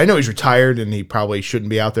 Honestly. I know he's retired and he probably shouldn't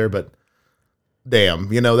be out there, but damn,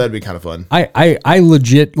 that'd be kind of fun. I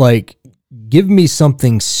legit, like, give me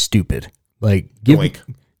something stupid. Like,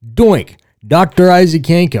 Doink. Dr. Isaac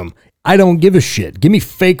Yankem. I don't give a shit. Give me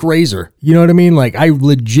fake Razor. You know what I mean? Like, I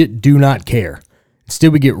legit do not care.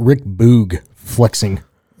 Instead, we get Rick Boog flexing.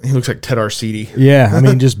 He looks like Ted Arcidi.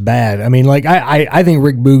 Yeah, just bad. Like, I think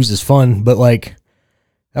Rick Boogs is fun, but like,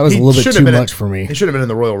 that was a little bit too much for me. He should have been in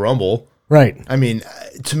the Royal Rumble. Right.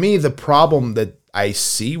 To me, the problem that I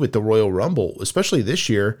see with the Royal Rumble, especially this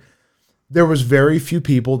year, there was very few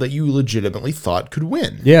people that you legitimately thought could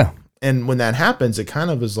win. Yeah. And when that happens, it kind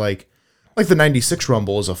of is like the 96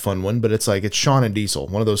 Rumble is a fun one, but it's like, it's Shawn and Diesel.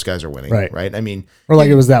 One of those guys are winning. Right. Or like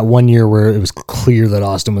it was that one year where it was clear that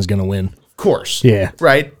Austin was going to win. Of course. Yeah.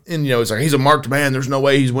 Right. And, it's like, he's a marked man. There's no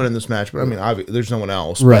way he's winning this match. But there's no one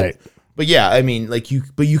else. Right. But yeah,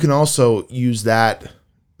 you can also use that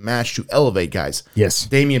match to elevate guys. Yes.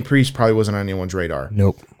 Damian Priest probably wasn't on anyone's radar.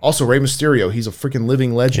 Nope. Also, Rey Mysterio, he's a freaking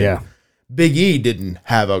living legend. Yeah. Big E didn't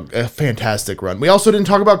have a fantastic run. We also didn't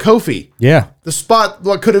talk about Kofi. Yeah. The spot,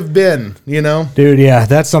 what could have been, Dude, yeah,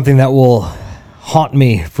 that's something that will haunt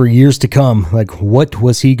me for years to come. Like, what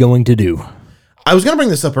was he going to do? I was going to bring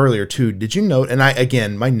this up earlier, too. Did you note,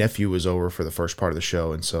 and my nephew was over for the first part of the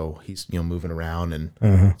show, and so he's, moving around, and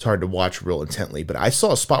it's hard to watch real intently, but I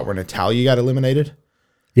saw a spot where Natalya got eliminated.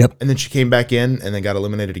 Yep. And then she came back in and then got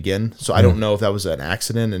eliminated again. So I don't know if that was an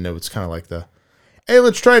accident, and it's kind of like hey,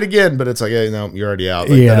 let's try it again. But it's like, hey, no, you're already out.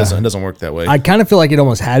 Like, yeah. It doesn't work that way. I kind of feel like it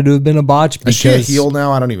almost had to have been a botch. Because is she a heel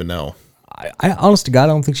now? I don't even know. I honest to God, I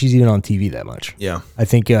don't think she's even on TV that much. Yeah. I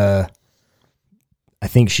think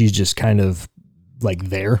she's just kind of like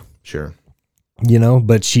there. Sure.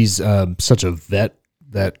 But she's such a vet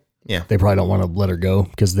that they probably don't want to let her go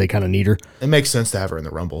because they kind of need her. It makes sense to have her in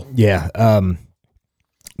the Rumble. Yeah.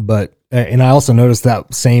 But and I also noticed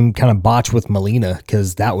that same kind of botch with Melina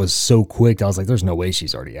because that was so quick. I was like, there's no way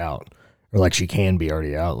she's already out, or like she can be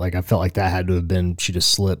already out. Like I felt like that had to have been she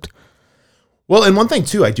just slipped. Well, and one thing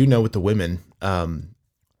too, I do know with the women, and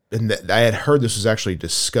I had heard this was actually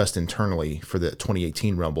discussed internally for the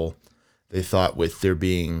 2018 Rumble. They thought with there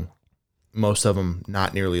being most of them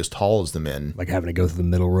not nearly as tall as the men, Like having to go through the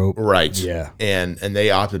middle rope. right? Yeah. and they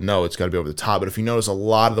opted no, it's got to be over the top. But if you notice, a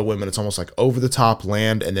lot of the women, it's almost like over the top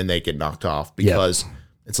land, and then they get knocked off because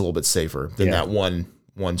it's a little bit safer than that one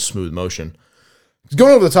smooth motion.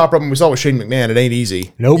 Going over the top rope, we saw with Shane McMahon, it ain't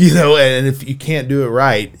easy. Nope. You know, and if you can't do it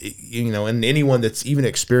right, you know, and anyone that's even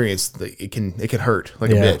experienced, it can hurt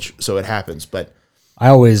like a bitch. So it happens. But I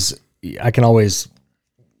can always,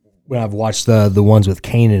 when I've watched the ones with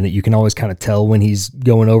Kane in it, you can always kind of tell when he's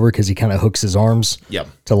going over because he kind of hooks his arms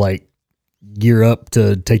to like gear up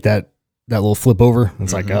to take that little flip over.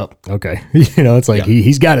 It's like, oh, okay. You know, it's like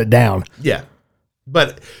he's got it down. yeah. But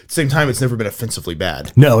at the same time, it's never been offensively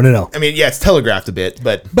bad. No. I mean, yeah, it's telegraphed a bit,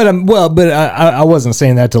 but I wasn't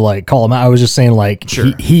saying that to like call him out. I was just saying like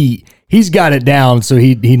Sure. he's got it down, so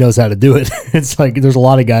he knows how to do it. It's like there's a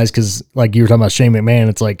lot of guys because like you were talking about Shane McMahon.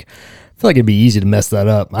 It's like I feel like it'd be easy to mess that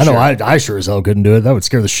up. I know I sure as hell couldn't do it. That would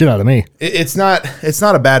scare the shit out of me. it's not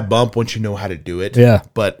a bad bump once you know how to do it. Yeah.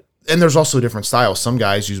 And there's also different styles. Some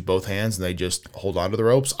guys use both hands and they just hold on to the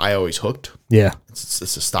ropes. I always hooked. Yeah. It's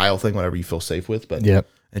a style thing, whatever you feel safe with. But Yep.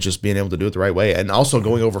 it's just being able to do it the right way. And also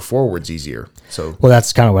going over forward's easier. So Well,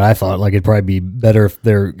 that's kind of what I thought. Like it'd probably be better if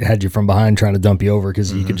they had you from behind trying to dump you over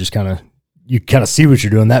because you could just kind of see what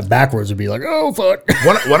you're doing. That backwards would be like, oh fuck.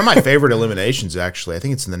 one of my favorite eliminations, actually, I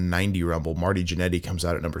think it's in the 90 Rumble. Marty Jannetty comes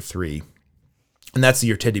out at number 3. And that's the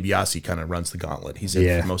year Ted DiBiase kind of runs the gauntlet. He's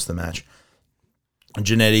in for most of the match. And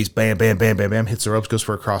Jannetty's bam, bam, bam, bam, bam, hits the ropes, goes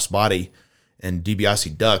for a crossbody, and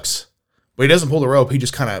DiBiase ducks. But he doesn't pull the rope. He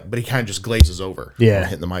kind of just glazes over. Yeah.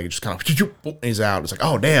 Hitting the mic, just kind of, and he's out. It's like,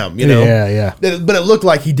 oh, damn, you know? Yeah. But it looked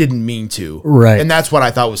like he didn't mean to. Right. And that's what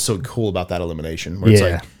I thought was so cool about that elimination. Where it's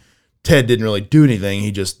like, Ted didn't really do anything.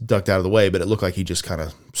 He just ducked out of the way, but it looked like he just kind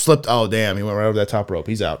of slipped. Oh, damn. He went right over that top rope.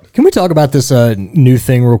 He's out. Can we talk about this new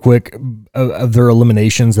thing real quick of their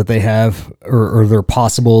eliminations that they have or their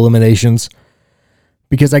possible eliminations?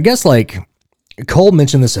 Because I guess like Cole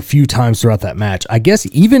mentioned this a few times throughout that match. I guess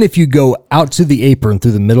even if you go out to the apron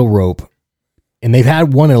through the middle rope, and they've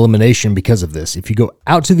had one elimination because of this, if you go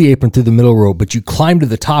out to the apron through the middle rope, but you climb to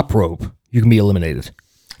the top rope, you can be eliminated.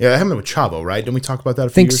 Yeah, that happened with Chavo, right? Didn't we talk about that a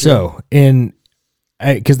few I think years so. ago? And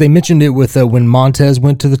because they mentioned it with when Montez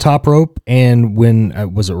went to the top rope and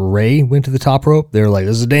when was it Ray went to the top rope, they're like,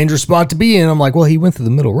 this is a dangerous spot to be in. I'm like, well, he went through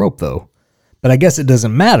the middle rope though. But I guess it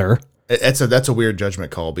doesn't matter. That's a weird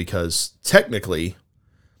judgment call because technically,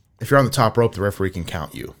 if you're on the top rope, the referee can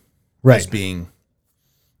count you as being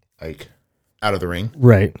like out of the ring.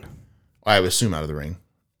 Right. I would assume out of the ring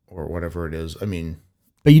or whatever it is. I mean,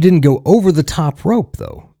 but you didn't go over the top rope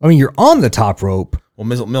though. I mean, you're on the top rope. well,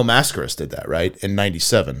 Mil Mascaras did that, right? In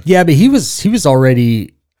 97. Yeah, but he was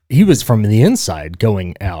from the inside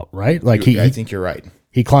going out, right? Like I think you're right.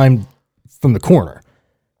 he climbed from the corner.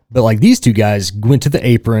 But like these two guys went to the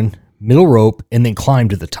apron, middle rope, and then climbed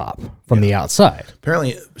to the top from the outside.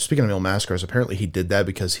 Apparently, speaking of Mil Mascaras, apparently he did that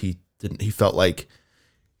because he felt like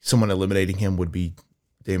someone eliminating him would be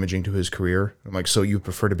damaging to his career. I'm like, so you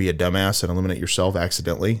prefer to be a dumbass and eliminate yourself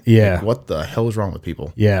accidentally? Yeah. Like, what the hell is wrong with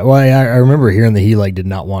people? Yeah, well, I remember hearing that he did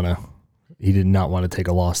not want to take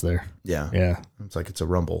a loss there. Yeah. Yeah. It's like it's a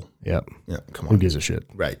rumble. Yep. Yeah, come Who on. gives a shit?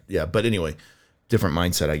 Right. Yeah. But anyway, different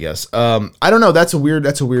mindset, I guess. I don't know. That's a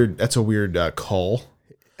weird call.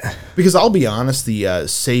 Because I'll be honest, the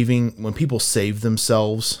saving, when people save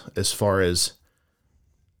themselves as far as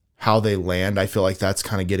how they land, I feel like that's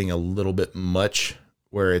kind of getting a little bit much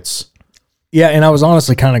where it's. Yeah, and I was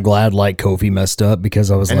honestly kind of glad like Kofi messed up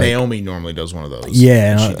because I was And like, Naomi normally does one of those.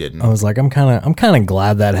 yeah, and and she didn't. I was like, I'm kind of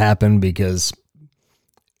glad that happened because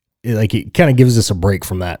it kind of gives us a break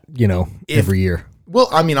from that, every year. Well,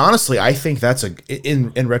 I mean, honestly, I think that's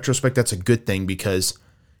in retrospect, that's a good thing because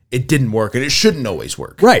it didn't work and it shouldn't always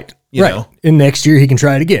work. Right. You right. know? And next year he can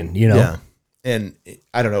try it again, Yeah. And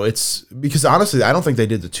I don't know. It's because honestly, I don't think they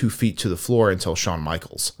did the 2 feet to the floor until Shawn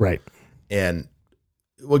Michaels. Right. And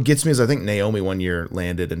what gets me is I think Naomi one year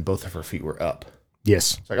landed and both of her feet were up.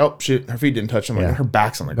 Yes. It's like, oh shit, her feet didn't touch them. Like, her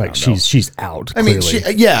back's on the ground. Like she's out. I mean,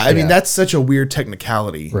 clearly. I mean, that's such a weird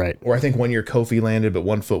technicality. Right. Or I think one year Kofi landed, but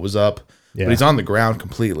one foot was up, Yeah. but he's on the ground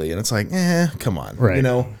completely. And it's like, come on. Right. You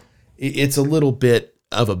know, it's a little bit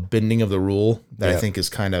of a bending of the rule that I Yeah. think is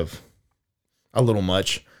kind of a little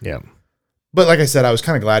much. Yeah. But like I said, I was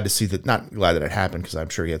kind of glad to see that. Not glad that it happened because I'm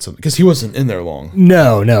sure he had something. Because he wasn't in there long.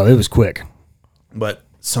 No, it was quick. But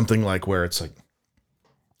something like where it's like,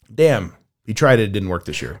 damn, he tried it didn't work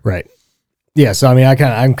this year. Right. Yeah. So I mean,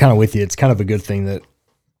 I'm kind of with you. It's kind of a good thing that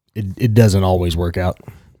it doesn't always work out.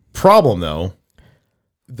 Problem though,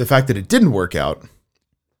 the fact that it didn't work out,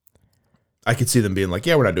 I could see them being like,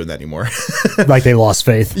 yeah, we're not doing that anymore. Like they lost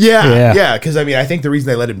faith. Yeah. Because I mean, I think the reason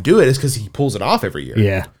they let him do it is because he pulls it off every year.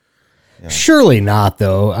 Yeah. Surely not,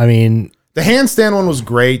 though. I mean, the handstand one was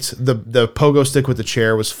great. The pogo stick with the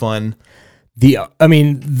chair was fun. the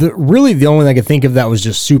only thing I could think of that was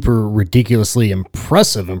just super ridiculously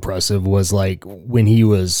impressive was like when he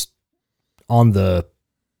was on the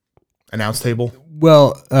Announce table.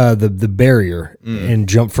 Well, the barrier and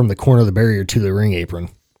jumped from the corner of the barrier to the ring apron.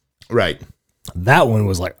 Right. That one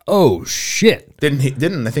was like, oh shit.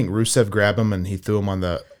 Didn't I think Rusev grab him and he threw him on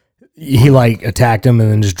the... He like attacked him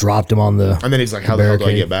and then just dropped him on the... And then he's like, how the hell do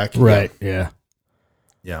I get back? Right, yeah.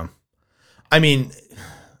 Yeah. I mean,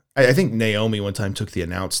 I think Naomi one time took the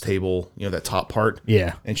announce table, that top part.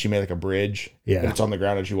 Yeah. And she made like a bridge. Yeah. And it's on the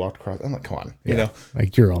ground as you walked across. I'm like, come on. Yeah. You know?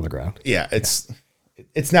 Like you're on the ground. Yeah, it's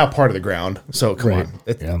now part of the ground. So come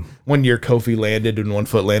Right. on. One year Kofi landed and 1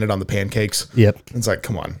 foot landed on the pancakes. Yep. It's like,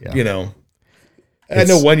 come on. Yeah. I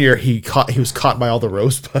know one year he was caught by all the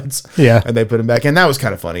rosebuds. Yeah. And they put him back. And that was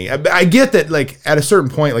kind of funny. I get that, like, at a certain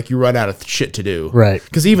point, like, you run out of shit to do. Right.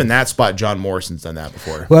 Because even that spot, John Morrison's done that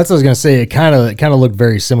before. Well, that's what I was going to say. It kind of looked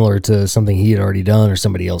very similar to something he had already done or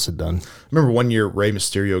somebody else had done. Remember one year Rey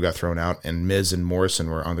Mysterio got thrown out and Miz and Morrison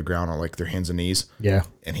were on the ground on, like, their hands and knees. Yeah.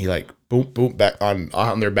 And he, like, boom, back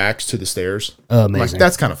on their backs to the stairs. Amazing. Like,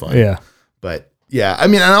 that's kind of fun. Yeah. But, yeah. I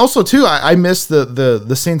mean, and also, too, I missed the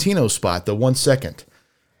Santino spot, the 1 second.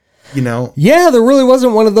 Yeah, there really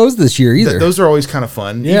wasn't one of those this year either. Those are always kind of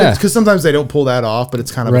fun. Yeah. Because sometimes they don't pull that off, but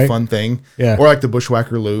it's kind of a fun thing. Yeah. Or like the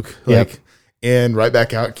Bushwhacker Luke. Yep. Like, and right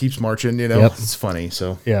back out, keeps marching, Yep. It's funny.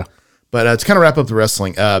 So, Yeah. But to kind of wrap up the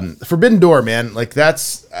wrestling, Forbidden Door, man, like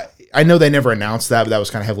I know they never announced that, but that was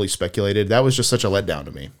kind of heavily speculated. That was just such a letdown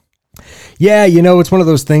to me. Yeah, it's one of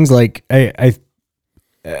those things like I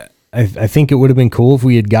think it would have been cool if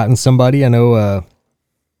we had gotten somebody. I know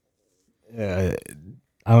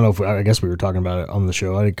I don't know I guess we were talking about it on the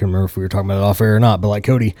show. I can't remember if we were talking about it off air or not, but like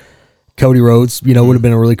Cody Rhodes, would have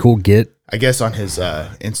been a really cool get. I guess on his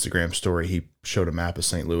Instagram story, he showed a map of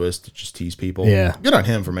St. Louis to just tease people. Yeah. Good on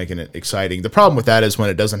him for making it exciting. The problem with that is when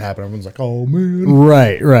it doesn't happen, everyone's like, oh, man.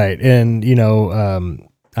 Right. And,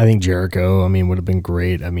 I think Jericho, would have been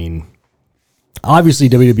great. Obviously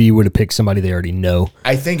WWE would have picked somebody they already know.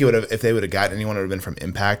 I think it would have, if they would have gotten anyone, it would have been from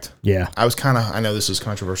Impact. Yeah. I know this is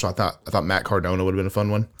controversial. I thought Matt Cardona would have been a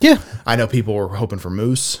fun one. Yeah. I know people were hoping for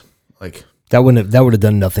Moose. Like, that would have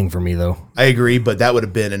done nothing for me though. I agree, but that would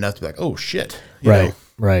have been enough to be like, oh shit. Right.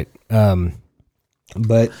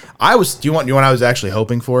 But do you want what I was actually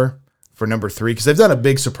hoping for number 3? Because they've done a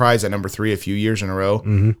big surprise at number 3 a few years in a row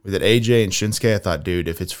with it AJ and Shinsuke. I thought, dude,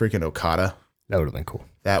 if it's freaking Okada, that would have been cool.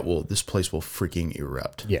 This place will freaking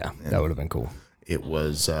erupt. Yeah, that would have been cool. It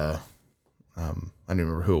was, I don't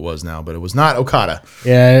remember who it was now, but it was not Okada.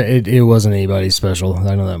 Yeah, it wasn't anybody special.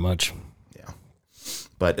 I know that much. Yeah.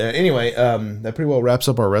 But anyway, that pretty well wraps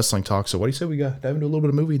up our wrestling talk. So what do you say we dive into a little bit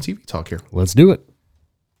of movie and TV talk here? Let's do it.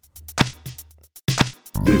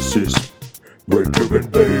 This is Breaker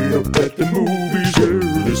and Bane up at the movies,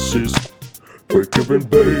 yeah. This is Breaker and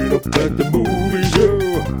Bane up at the movies,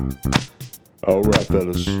 yeah. All right,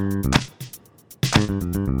 fellas.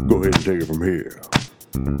 Go ahead and take it from here.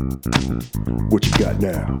 What you got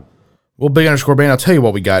now? Well, Big _ Bane, I'll tell you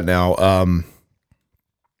what we got now.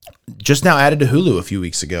 Just now added to Hulu a few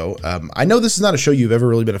weeks ago. I know this is not a show you've ever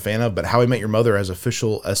really been a fan of, but How I Met Your Mother has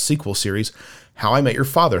a sequel series, How I Met Your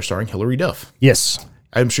Father, starring Hilary Duff. Yes.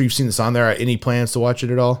 I'm sure you've seen this on there. Any plans to watch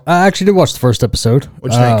it at all? I actually did watch the first episode.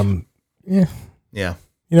 What'd you think? Yeah.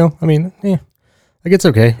 Yeah. Like it's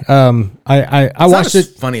okay. I watched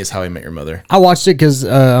it. Funny as How I Met Your Mother. I watched it because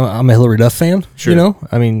I'm a Hilary Duff fan. Sure.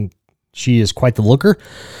 She is quite the looker.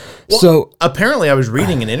 Well, so apparently, I was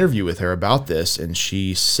reading an interview with her about this, and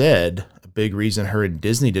she said a big reason her and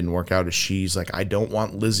Disney didn't work out is she's like, I don't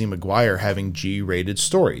want Lizzie McGuire having G-rated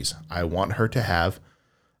stories. I want her to have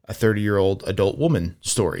a 30-year-old adult woman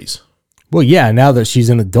stories. well, yeah. Now that she's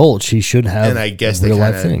an adult, she should have. And I guess real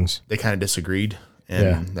life things. they kind of disagreed,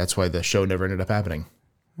 and that's why the show never ended up happening.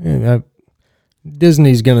 Yeah,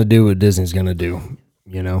 Disney's gonna do what Disney's gonna do.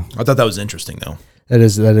 I thought that was interesting, though. That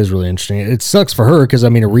is really interesting. It sucks for her because a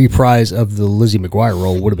reprise of the Lizzie McGuire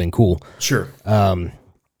role would have been cool. Sure.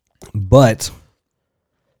 But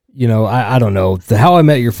I don't know. The How I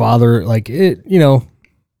Met Your Father, like it,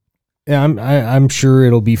 Yeah, I'm sure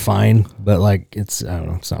it'll be fine, but like I don't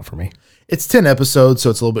know, it's not for me. It's 10 episodes, so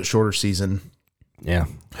it's a little bit shorter season. Yeah.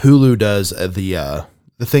 Hulu does the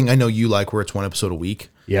thing I know you like where it's 1 episode a week.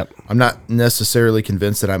 Yep. I'm not necessarily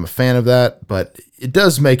convinced that I'm a fan of that, but it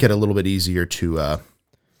does make it a little bit easier to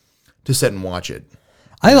sit and watch it.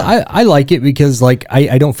 I like it because like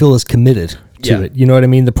I don't feel as committed to it. You know what I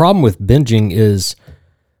mean? The problem with binging is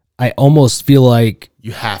I almost feel like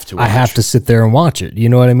You have to I have to sit there and watch it. You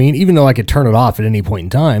know what I mean? Even though I could turn it off at any point in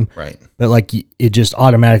time. Right. But like it just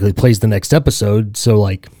automatically plays the next episode. So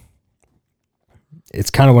like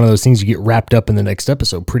it's kind of one of those things you get wrapped up in the next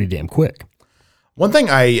episode pretty damn quick. One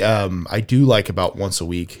thing I do like about once a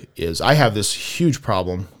week is I have this huge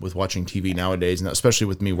problem with watching TV nowadays, and especially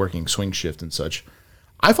with me working swing shift and such.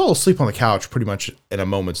 I fall asleep on the couch pretty much at a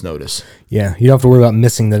moment's notice. Yeah, you don't have to worry about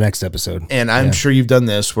missing the next episode. And I'm sure you've done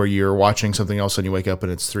this where you're watching something else and you wake up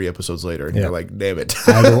and it's 3 episodes later and you're like, damn it.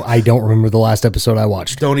 I don't remember the last episode I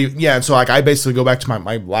watched. And so like I basically go back to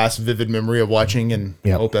my last vivid memory of watching and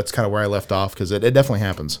Yep. hope that's kind of where I left off because it definitely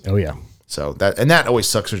happens. Oh yeah. So that always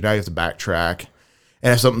sucks because now you have to backtrack.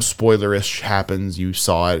 And if something spoilerish happens, you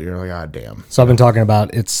saw it, you're like, ah, damn. So I've been talking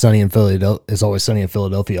about It's Always Sunny in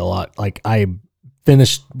Philadelphia a lot. Like I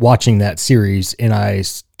finished watching that series and I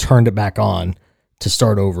turned it back on to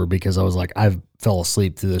start over because I was like, I've fell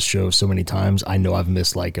asleep through this show so many times. I know I've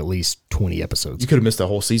missed like at least 20 episodes. You could have missed the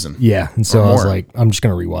whole season. Yeah. And so Or I was more. like, I'm just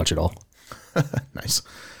going to rewatch it all. Nice.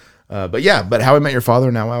 But How I Met Your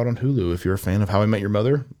Father now out on Hulu. If you're a fan of How I Met Your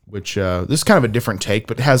Mother, which this is kind of a different take,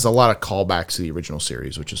 but has a lot of callbacks to the original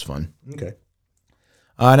series, which is fun. Okay.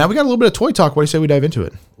 Now we got a little bit of toy talk. What do you say we dive into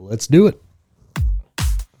it? Let's do it.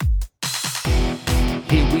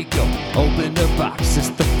 Here we go, open the box. It's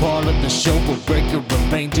the part of the show where Breaker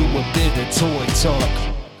and Bane do a bit of toy talk.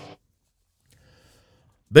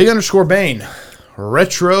 Big_Bane.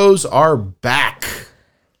 Retros are back.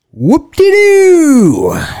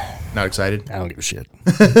 Whoop-de-doo. Not excited? I don't give a shit.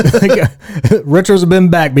 Retros have been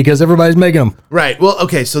back because everybody's making them. Right. Well,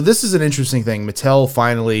 okay. So this is an interesting thing. Mattel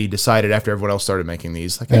finally decided after everyone else started making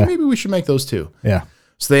these, like, hey, maybe we should make those too. Yeah.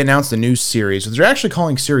 So they announced a new series, which they're actually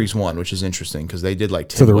calling Series 1, which is interesting because they did like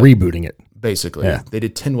 10 So they're rebooting it. basically. Yeah. They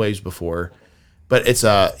did 10 waves before, but it's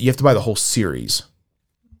you have to buy the whole series,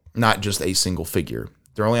 not just a single figure.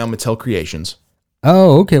 They're only on Mattel Creations.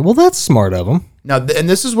 Oh, okay. Well, that's smart of them. Now, and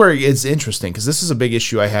this is where it's interesting because this is a big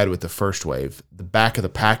issue I had with the first wave. The back of the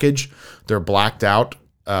package, they're blacked out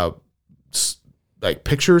like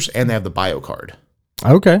pictures, and they have the bio card.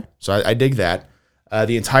 Okay. So I dig that.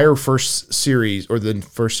 The entire first series, or the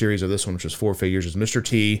first series of this one, which was 4 figures, is Mr.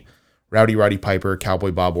 T, Rowdy Roddy Piper,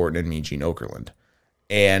 Cowboy Bob Orton, and Mean Gene Okerlund.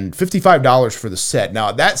 And $55 for the set.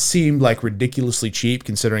 Now, that seemed like ridiculously cheap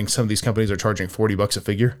considering some of these companies are charging $40 a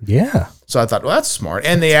figure. Yeah. So I thought, well, that's smart.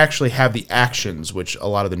 And they actually have the actions, which a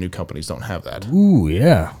lot of the new companies don't have that. Ooh,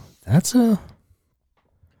 yeah. That's going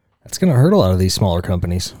to hurt a lot of these smaller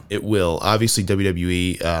companies. It will. Obviously,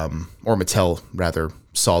 WWE, or Mattel, rather,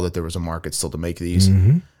 saw that there was a market still to make these.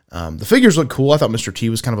 The figures look cool. I thought Mr. T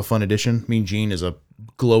was kind of a fun addition. Mean Gene is a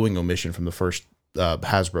glowing omission from the first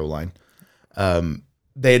Hasbro line.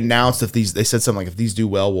 They announced they said something like, if these do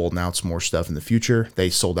well, we'll announce more stuff in the future. They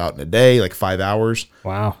sold out in a day, like 5 hours.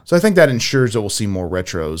 Wow. So I think that ensures that we'll see more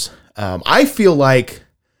retros. I feel like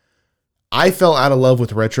I fell out of love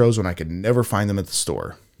with retros when I could never find them at the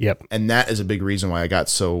store. Yep. And that is a big reason why I got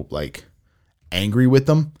so angry with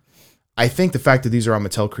them. I think the fact that these are on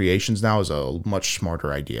Mattel Creations now is a much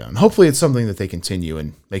smarter idea. And hopefully it's something that they continue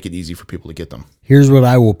and make it easy for people to get them. Here's what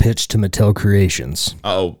I will pitch to Mattel Creations.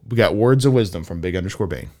 We got words of wisdom from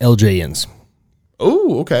Big_Bane. LJNs.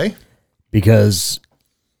 Oh, okay. Because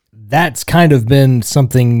that's kind of been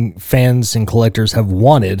something fans and collectors have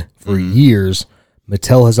wanted for years.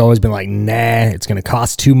 Mattel has always been like, nah, it's going to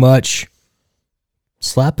cost too much.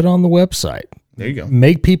 Slap it on the website. There you go.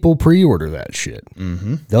 Make people pre-order that shit.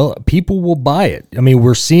 People will buy it. I mean,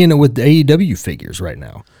 we're seeing it with the AEW figures right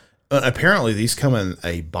now. Apparently these come in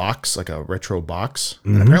a box, like a retro box.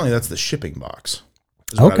 And apparently that's the shipping box,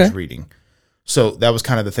 is what I was reading. So that was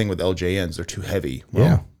kind of the thing with LJNs. They're too heavy.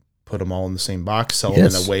 Well, put them all in the same box, sell them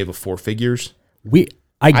in a wave of 4 figures.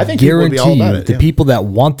 I think people would be guarantee all about you, it, the people that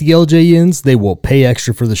want the LJNs, they will pay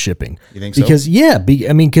extra for the shipping. You think so? Because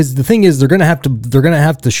because the thing is, they're gonna have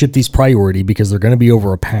to ship these priority because they're gonna be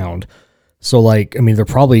over £1. So they're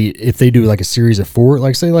probably, if they do like a series of 4,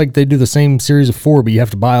 they do the same series of 4, but you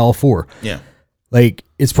have to buy all 4. Yeah.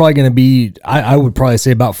 It's probably gonna be, I would probably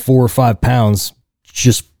say about 4 or 5 pounds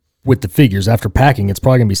just with the figures. After packing, it's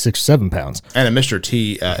probably gonna be 6 or 7 pounds. And a Mr.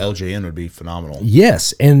 T LJN would be phenomenal.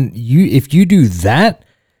 Yes, and if you do that,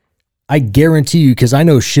 I guarantee you, because I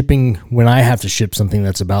know shipping, when I have to ship something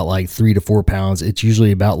that's about like 3 to 4 pounds, it's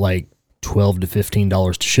usually about like $12 to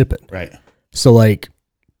 $15 to ship it. Right. So like,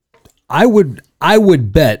 I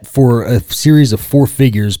would bet for a series of 4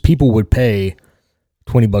 figures, people would pay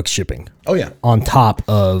 $20 shipping. Oh yeah. On top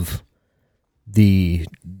of the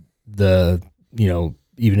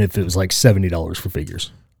even if it was like $70 for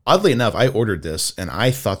figures. Oddly enough, I ordered this and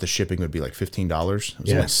I thought the shipping would be like $15. It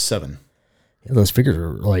was only $7. Yeah, those figures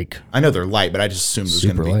are like, I know they're light, but I just assumed it was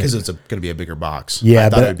going to be light. because it's going to be a bigger box. Yeah, I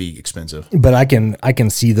thought but- it would be expensive. but I can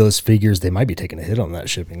see those figures. They might be taking a hit on that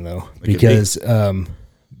shipping though, because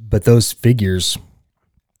but those figures,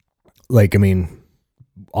 like, I mean,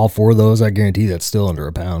 all 4 of those, I guarantee that's still under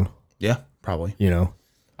a pound. Yeah, probably. You know,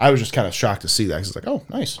 I was just kind of shocked to see that because it's like, oh,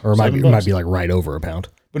 nice. or it might $7. be like right over a pound.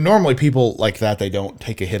 But normally people like that, they don't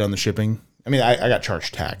take a hit on the shipping. I mean, I got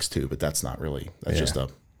charged tax too, but that's not really, that's just a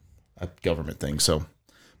government thing. So,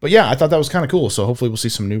 but yeah, I thought that was kind of cool. So hopefully we'll see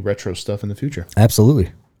some new retro stuff in the future.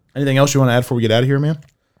 Absolutely. Anything else you want to add before we get out of here, man?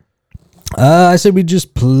 I said we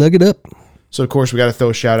just plug it up. So, of course, we got to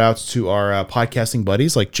throw shout outs to our podcasting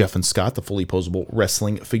buddies like Jeff and Scott, the Fully Posable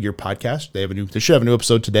Wrestling Figure Podcast. They should have a new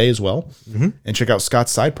episode today as well. Mm-hmm. And check out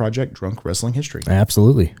Scott's side project, Drunk Wrestling History.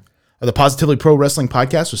 Absolutely. The Positively Pro Wrestling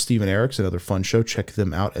Podcast with Steve and Eric's another fun show. Check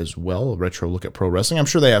them out as well. A retro look at pro wrestling. I'm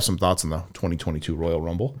sure they have some thoughts on the 2022 Royal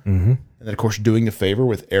Rumble. Mm-hmm. And then, of course, Doing the Favor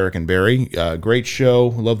with Eric and Barry. Great show.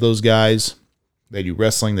 Love those guys. They do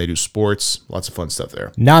wrestling. They do sports. Lots of fun stuff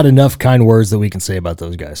there. Not enough kind words that we can say about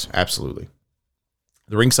those guys. Absolutely.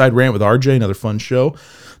 The Ringside Rant with RJ, another fun show.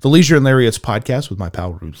 The Leisure and Lariats Podcast with my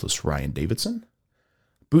pal Ruthless Ryan Davidson.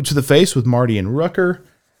 Boot to the Face with Marty and Rucker.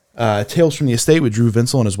 Tales from the Estate with Drew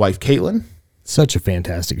Vinsel and his wife Caitlin. Such a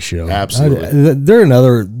fantastic show. Absolutely. They're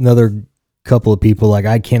another couple of people, like,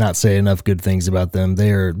 I cannot say enough good things about them.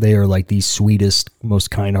 They are like the sweetest,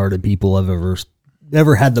 most kind-hearted people I've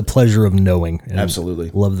ever had the pleasure of knowing. And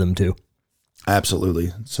Absolutely. love them too.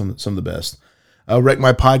 Absolutely. Some of the best. Wreck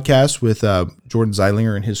My Podcast with Jordan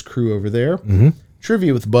Zeilinger and his crew over there. Mm-hmm.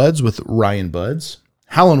 Trivia with Buds with Ryan Buds.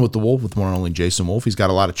 Howlin' with the Wolf with one and only Jason Wolf. He's got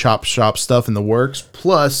a lot of Chop Shop stuff in the works.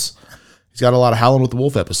 Plus, he's got a lot of Howlin' with the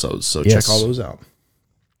Wolf episodes. So check all those out.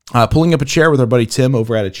 Pulling Up a Chair with our buddy Tim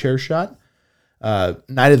over at A Chair Shot.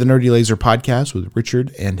 Night of the Nerdy Laser Podcast with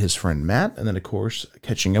Richard and his friend Matt. And then, of course,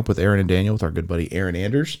 Catching Up with Aaron and Daniel with our good buddy Aaron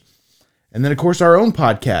Anders. And then, of course, our own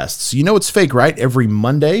podcasts. You know it's fake, right? Every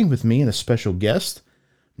Monday with me and a special guest.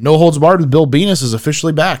 No Holds Barred with Bill Venus is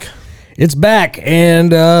officially back. It's back, and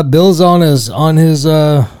Bill's on his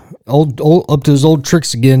old up to his old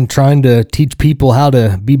tricks again, trying to teach people how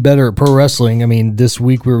to be better at pro wrestling. I mean, this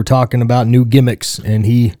week we were talking about new gimmicks, and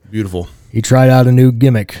he tried out a new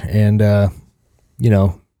gimmick, and it's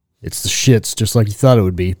the shits, just like you thought it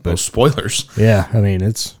would be. But no spoilers. Yeah, I mean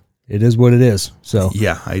it is what it is. So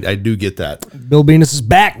yeah, I do get that. Bill Venus is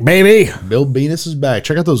back, baby. Bill Venus is back.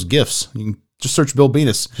 Check out those GIFs. You can just search Bill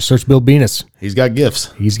Venus. Just search Bill Venus. He's got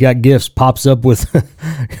GIFs. He's got GIFs. Pops up with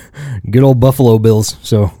good old Buffalo Bills.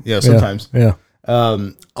 So yeah, sometimes. Yeah.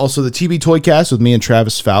 Also, the TV Toycast with me and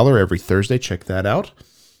Travis Fowler every Thursday. Check that out.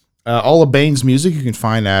 All of Bane's music you can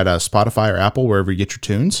find at Spotify or Apple, wherever you get your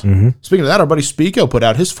tunes. Mm-hmm. Speaking of that, our buddy Spico put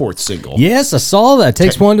out his 4th single. Yes, I saw that.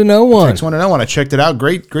 Takes one to know one. Takes one to know one. I checked it out.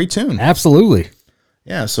 Great tune. Absolutely.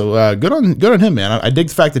 Yeah, so good on him, man. I dig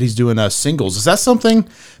the fact that he's doing singles. Is that something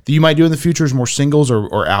that you might do in the future? Is more singles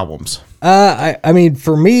or albums? I mean,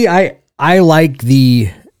 for me, I like it's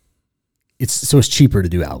cheaper to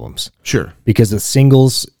do albums. Sure, because the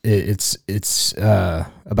singles it's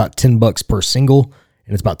about $10 per single,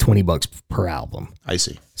 and it's about $20 per album. I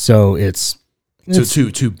see. So it's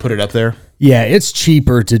to put it up there. Yeah, it's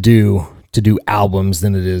cheaper to do albums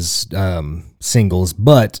than it is singles,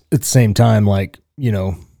 but at the same time, like,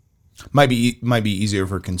 might be easier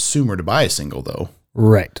for a consumer to buy a single though.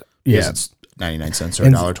 Right. Yeah. It's 99 cents or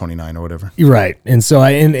 $1.29 or whatever. Right. And so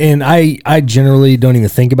I generally don't even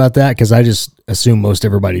think about that, because I just assume most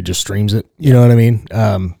everybody just streams it. You know what I mean?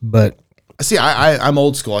 But see, I'm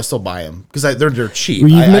old school. I still buy them because they're cheap.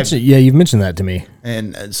 Well, you've mentioned that to me,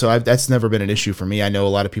 and so that's never been an issue for me. I know a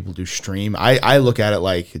lot of people do stream. I look at it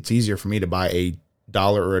like it's easier for me to buy $1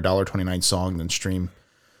 or $1.29 song than stream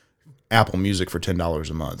Apple Music for $10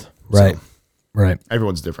 a month. Right. So, right.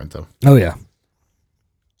 Everyone's different though. Oh yeah.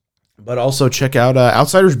 But also check out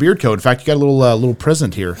Outsiders Beard Co. In fact, you got a little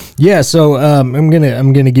present here. Yeah. So I'm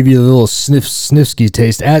gonna give you a little sniffsky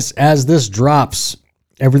taste as this drops.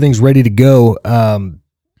 Everything's ready to go.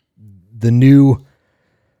 The new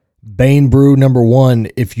Bane Brew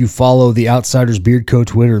 #1, if you follow the Outsiders Beard Co.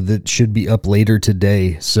 Twitter, that should be up later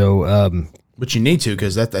today. So But you need to,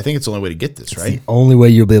 because I think it's the only way to get this, right? The only way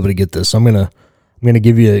you'll be able to get this. So I'm gonna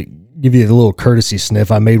give you a little courtesy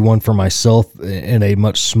sniff. I made one for myself in a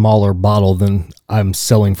much smaller bottle than I'm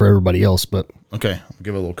selling for everybody else. But Okay, I'll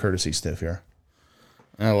give it a little courtesy sniff here.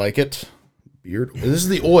 I like it. Beard. This is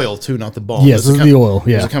the oil too, not the balm. yes, Does this it is the oil. Does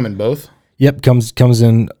Yeah. it come in both? Yep. Comes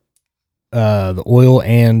in the oil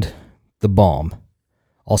and the balm.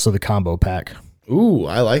 Also the combo pack. Ooh,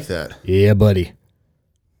 I like that. Yeah, buddy.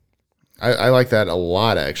 I like that a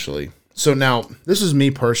lot, actually. So now, this is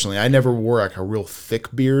me personally. I never wore like a real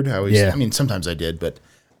thick beard. I mean, sometimes I did, but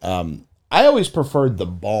I always preferred the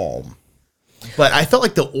balm. But I felt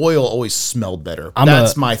like the oil always smelled better.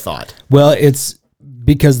 That's my thought. Well, it's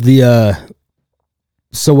because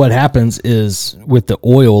so what happens is with the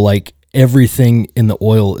oil, like everything in the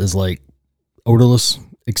oil is like odorless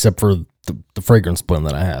except for the fragrance blend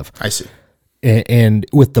that I have. I see. And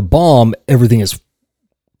with the balm, everything is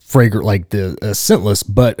fragrant, like the scentless,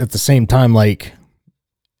 but at the same time, like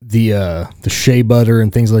the shea butter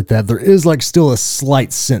and things like that, there is like still a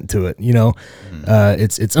slight scent to it, you know.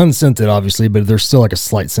 It's unscented obviously, but there's still like a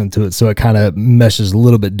slight scent to it, so it kind of meshes a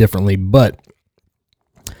little bit differently. But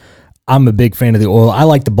I'm a big fan of the oil. I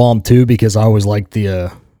like the balm too, because I always like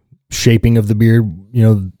the shaping of the beard, you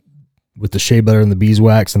know, with the shea butter and the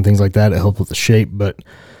beeswax and things like that. It helps with the shape. But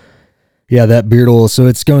yeah, that beard oil, so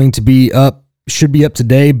it's going to be up, should be up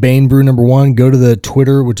today. Bane Brew #1. Go to the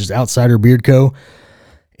Twitter, which is Outsider Beard Co.,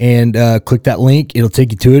 and click that link. It'll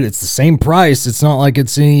take you to it. It's the same price. It's not like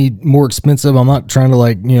it's any more expensive. I'm not trying to,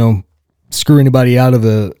 like, you know, screw anybody out of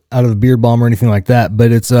a beard balm or anything like that.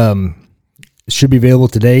 But it's it should be available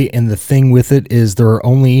today. And the thing with it is there are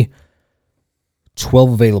only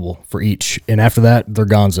 12 available for each, and after that they're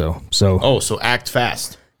gonzo. So So act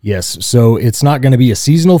fast. yes, so it's not going to be a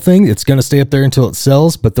seasonal thing. It's going to stay up there until it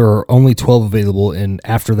sells, but there are only 12 available, and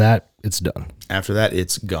after that, it's done. After that,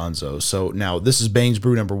 it's gonzo. So now this is Bane's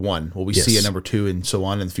Brew #1. Will we see a #2 and so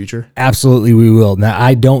on in the future? Absolutely, we will. Now,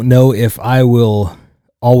 I don't know if I will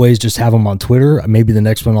always just have them on Twitter. Maybe the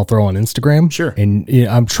next one I'll throw on Instagram. Sure. And you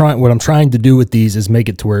know, what I'm trying to do with these is make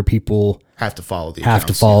it to where people Have to follow the have to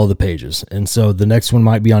accounts, follow the pages. And so the next one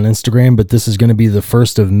might be on Instagram, but this is going to be the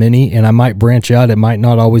first of many, and I might branch out. It might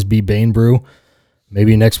not always be Bane Brew.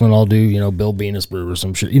 Maybe next one I'll do, you know, Bill Venus Brew or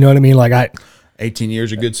some shit. You know what I mean? Like 18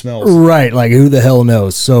 years of good smells. right, like who the hell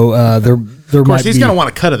knows? So there Of course, might he's be, gonna want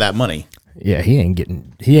a cut of that money. yeah, he ain't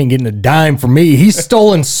getting a dime from me. He's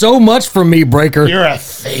stolen so much from me, Breaker. You're a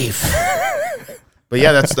thief. But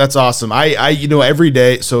yeah, that's awesome. I you know, every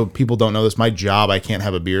day, so people don't know this, my job, I can't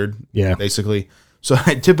have a beard. Yeah. Basically. So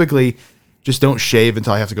I typically just don't shave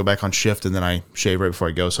until I have to go back on shift, and then I shave right before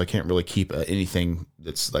I go. So I can't really keep anything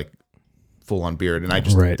that's like full on beard, and I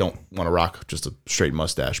just Right. don't want to rock just a straight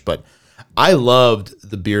mustache. But I loved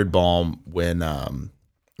the beard balm when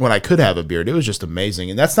I could have a beard. It was just amazing,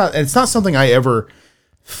 and it's not something I ever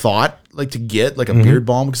thought like to get like a beard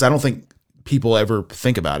balm, because I don't think people ever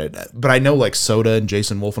think about it. But I know like Soda and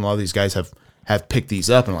Jason Wolf and all these guys have picked these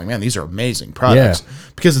up, and I'm like, man, these are amazing products,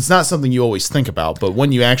 because it's not something you always think about. But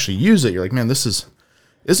when you actually use it, you're like, man, this is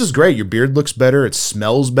great. Your beard looks better. It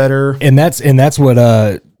smells better. And that's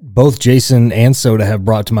what both Jason and Soda have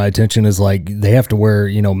brought to my attention, is like they have to wear,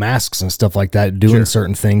 you know, masks and stuff like that, doing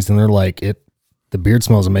certain things, and they're like, the beard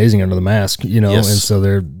smells amazing under the mask, you know. Yes. And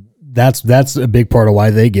so that's a big part of why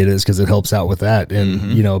they get it, is because it helps out with that.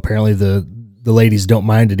 And you know, apparently the ladies don't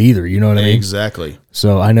mind it either, you know what I mean? Exactly.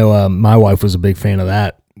 So I know my wife was a big fan of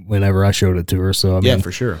that whenever I showed it to her. So I mean,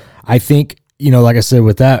 For sure. I think, you know, like I said,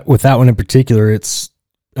 with that one in particular, it's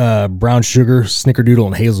brown sugar, snickerdoodle,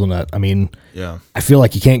 and hazelnut. I mean, Yeah. I feel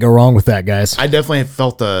like you can't go wrong with that, guys. I definitely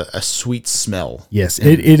felt a sweet smell. Yes,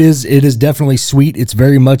 it is definitely sweet. It's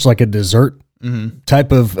very much like a dessert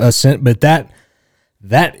type of scent, but that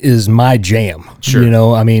is my jam. Sure. You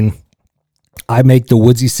know, I mean, I make the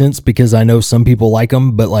woodsy scents because I know some people like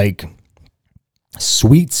them, but like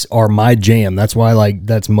sweets are my jam. That's why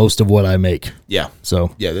that's most of what I make. Yeah.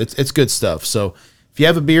 So Yeah, it's good stuff. So if you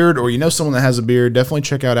have a beard, or you know someone that has a beard, definitely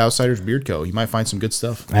check out Outsiders Beard Co. You might find some good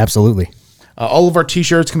stuff. absolutely. All of our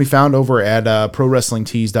t-shirts can be found over at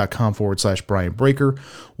prowrestlingtees.com/Brian Breaker.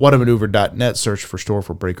 Whatamaneuver.net. Search for store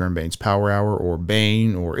for Breaker and Bane's Power Hour, or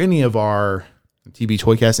Bane, or any of our TB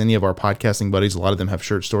Toycast, any of our podcasting buddies. A lot of them have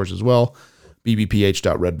shirt stores as well.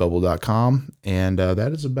 bbph.redbubble.com. And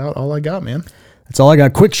that is about all I got, man. That's all I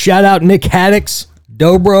got. Quick shout out, Nick Haddix,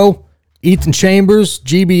 Dobro, Ethan Chambers,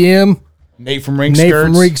 GBM, Nate from Ring Nate Skirts.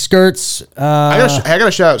 from Rig Skirts. I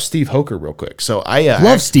gotta shout out Steve Hoker real quick. So I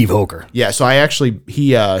Love Steve Hoker. Yeah, so I actually,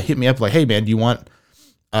 he hit me up like, hey man, do you want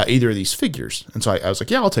either of these figures. And so I was like,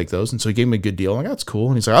 yeah, I'll take those. And so he gave me a good deal. I'm like, that's cool.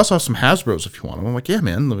 And he's like, I also have some Hasbros if you want them. I'm like, yeah,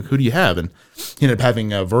 man, who do you have? And he ended up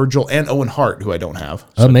having Virgil and Owen Hart, who I don't have.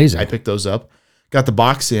 So amazing. I picked those up. Got the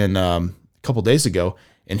box in a couple days ago,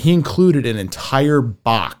 and he included an entire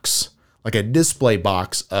box, like a display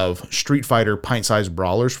box of Street Fighter pint-sized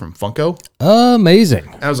brawlers from Funko. Amazing.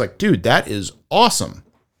 And I was like, dude, that is awesome.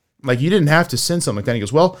 Like, you didn't have to send something like that. He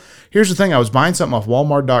goes, well, here's the thing. I was buying something off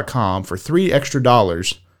Walmart.com for $3 extra.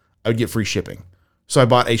 I would get free shipping. So I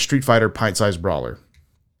bought a Street Fighter pint-sized brawler,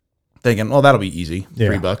 thinking, well, that'll be easy. Yeah.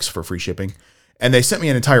 $3 for free shipping. And they sent me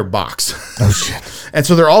an entire box. Oh, shit. And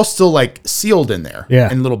so they're all still, like, sealed in there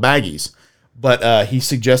in little baggies. But he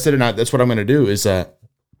suggested, and that's what I'm going to do, is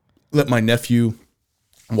let my nephew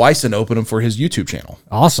Wyson open them for his YouTube channel.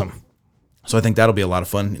 Awesome. So I think that'll be a lot of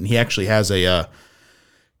fun. And he actually has a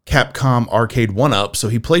Capcom Arcade 1-Up, so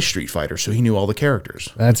he plays Street Fighter, so he knew all the characters.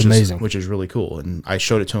 That's amazing. Which is really cool. And I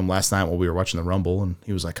showed it to him last night while we were watching the Rumble, and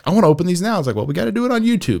he was like, I want to open these now. I was like, well, we got to do it on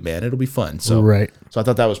YouTube, man. It'll be fun. So I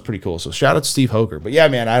thought that was pretty cool. So shout out to Steve Hoker. But yeah,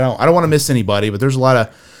 man, I don't want to miss anybody, but there's a lot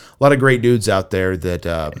of great dudes out there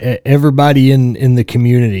that everybody in the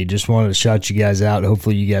community. Just wanted to shout you guys out.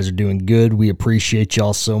 Hopefully you guys are doing good. We appreciate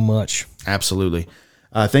y'all so much. Absolutely.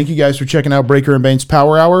 Thank you guys for checking out Breaker and Bane's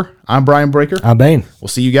Power Hour. I'm Brian Breaker. I'm Bane. We'll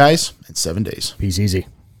see you guys in 7 days. Peace easy.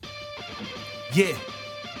 Yeah.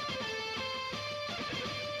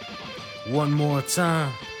 One more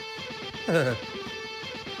time.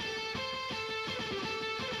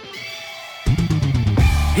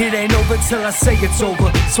 It ain't over till I say it's over.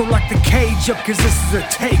 So lock the cage up, cause this is a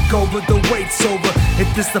takeover. The wait's over. If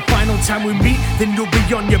this the final time we meet, then you'll be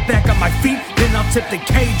on your back on my feet. Then I'll tip the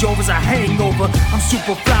cage over as a hangover. I'm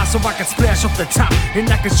super fly, so I can splash off the top. And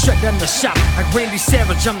I can shut down the shop. Like Randy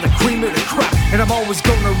Savage, I'm the cream of the crop. And I'm always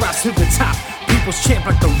gonna rise to the top. People's champ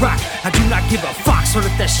like The Rock. I do not give a fuck, so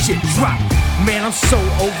let that shit drop. Man, I'm so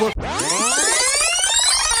over.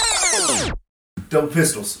 Double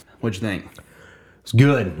pistols. What'd you think? It's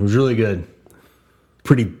good. It was really good.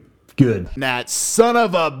 Pretty good. That son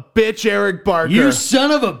of a bitch, Eric Barker. You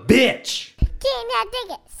son of a bitch. Can I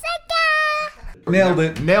dig it? Sucker! Nailed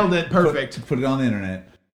it. Nailed it. Perfect. Put it on the internet.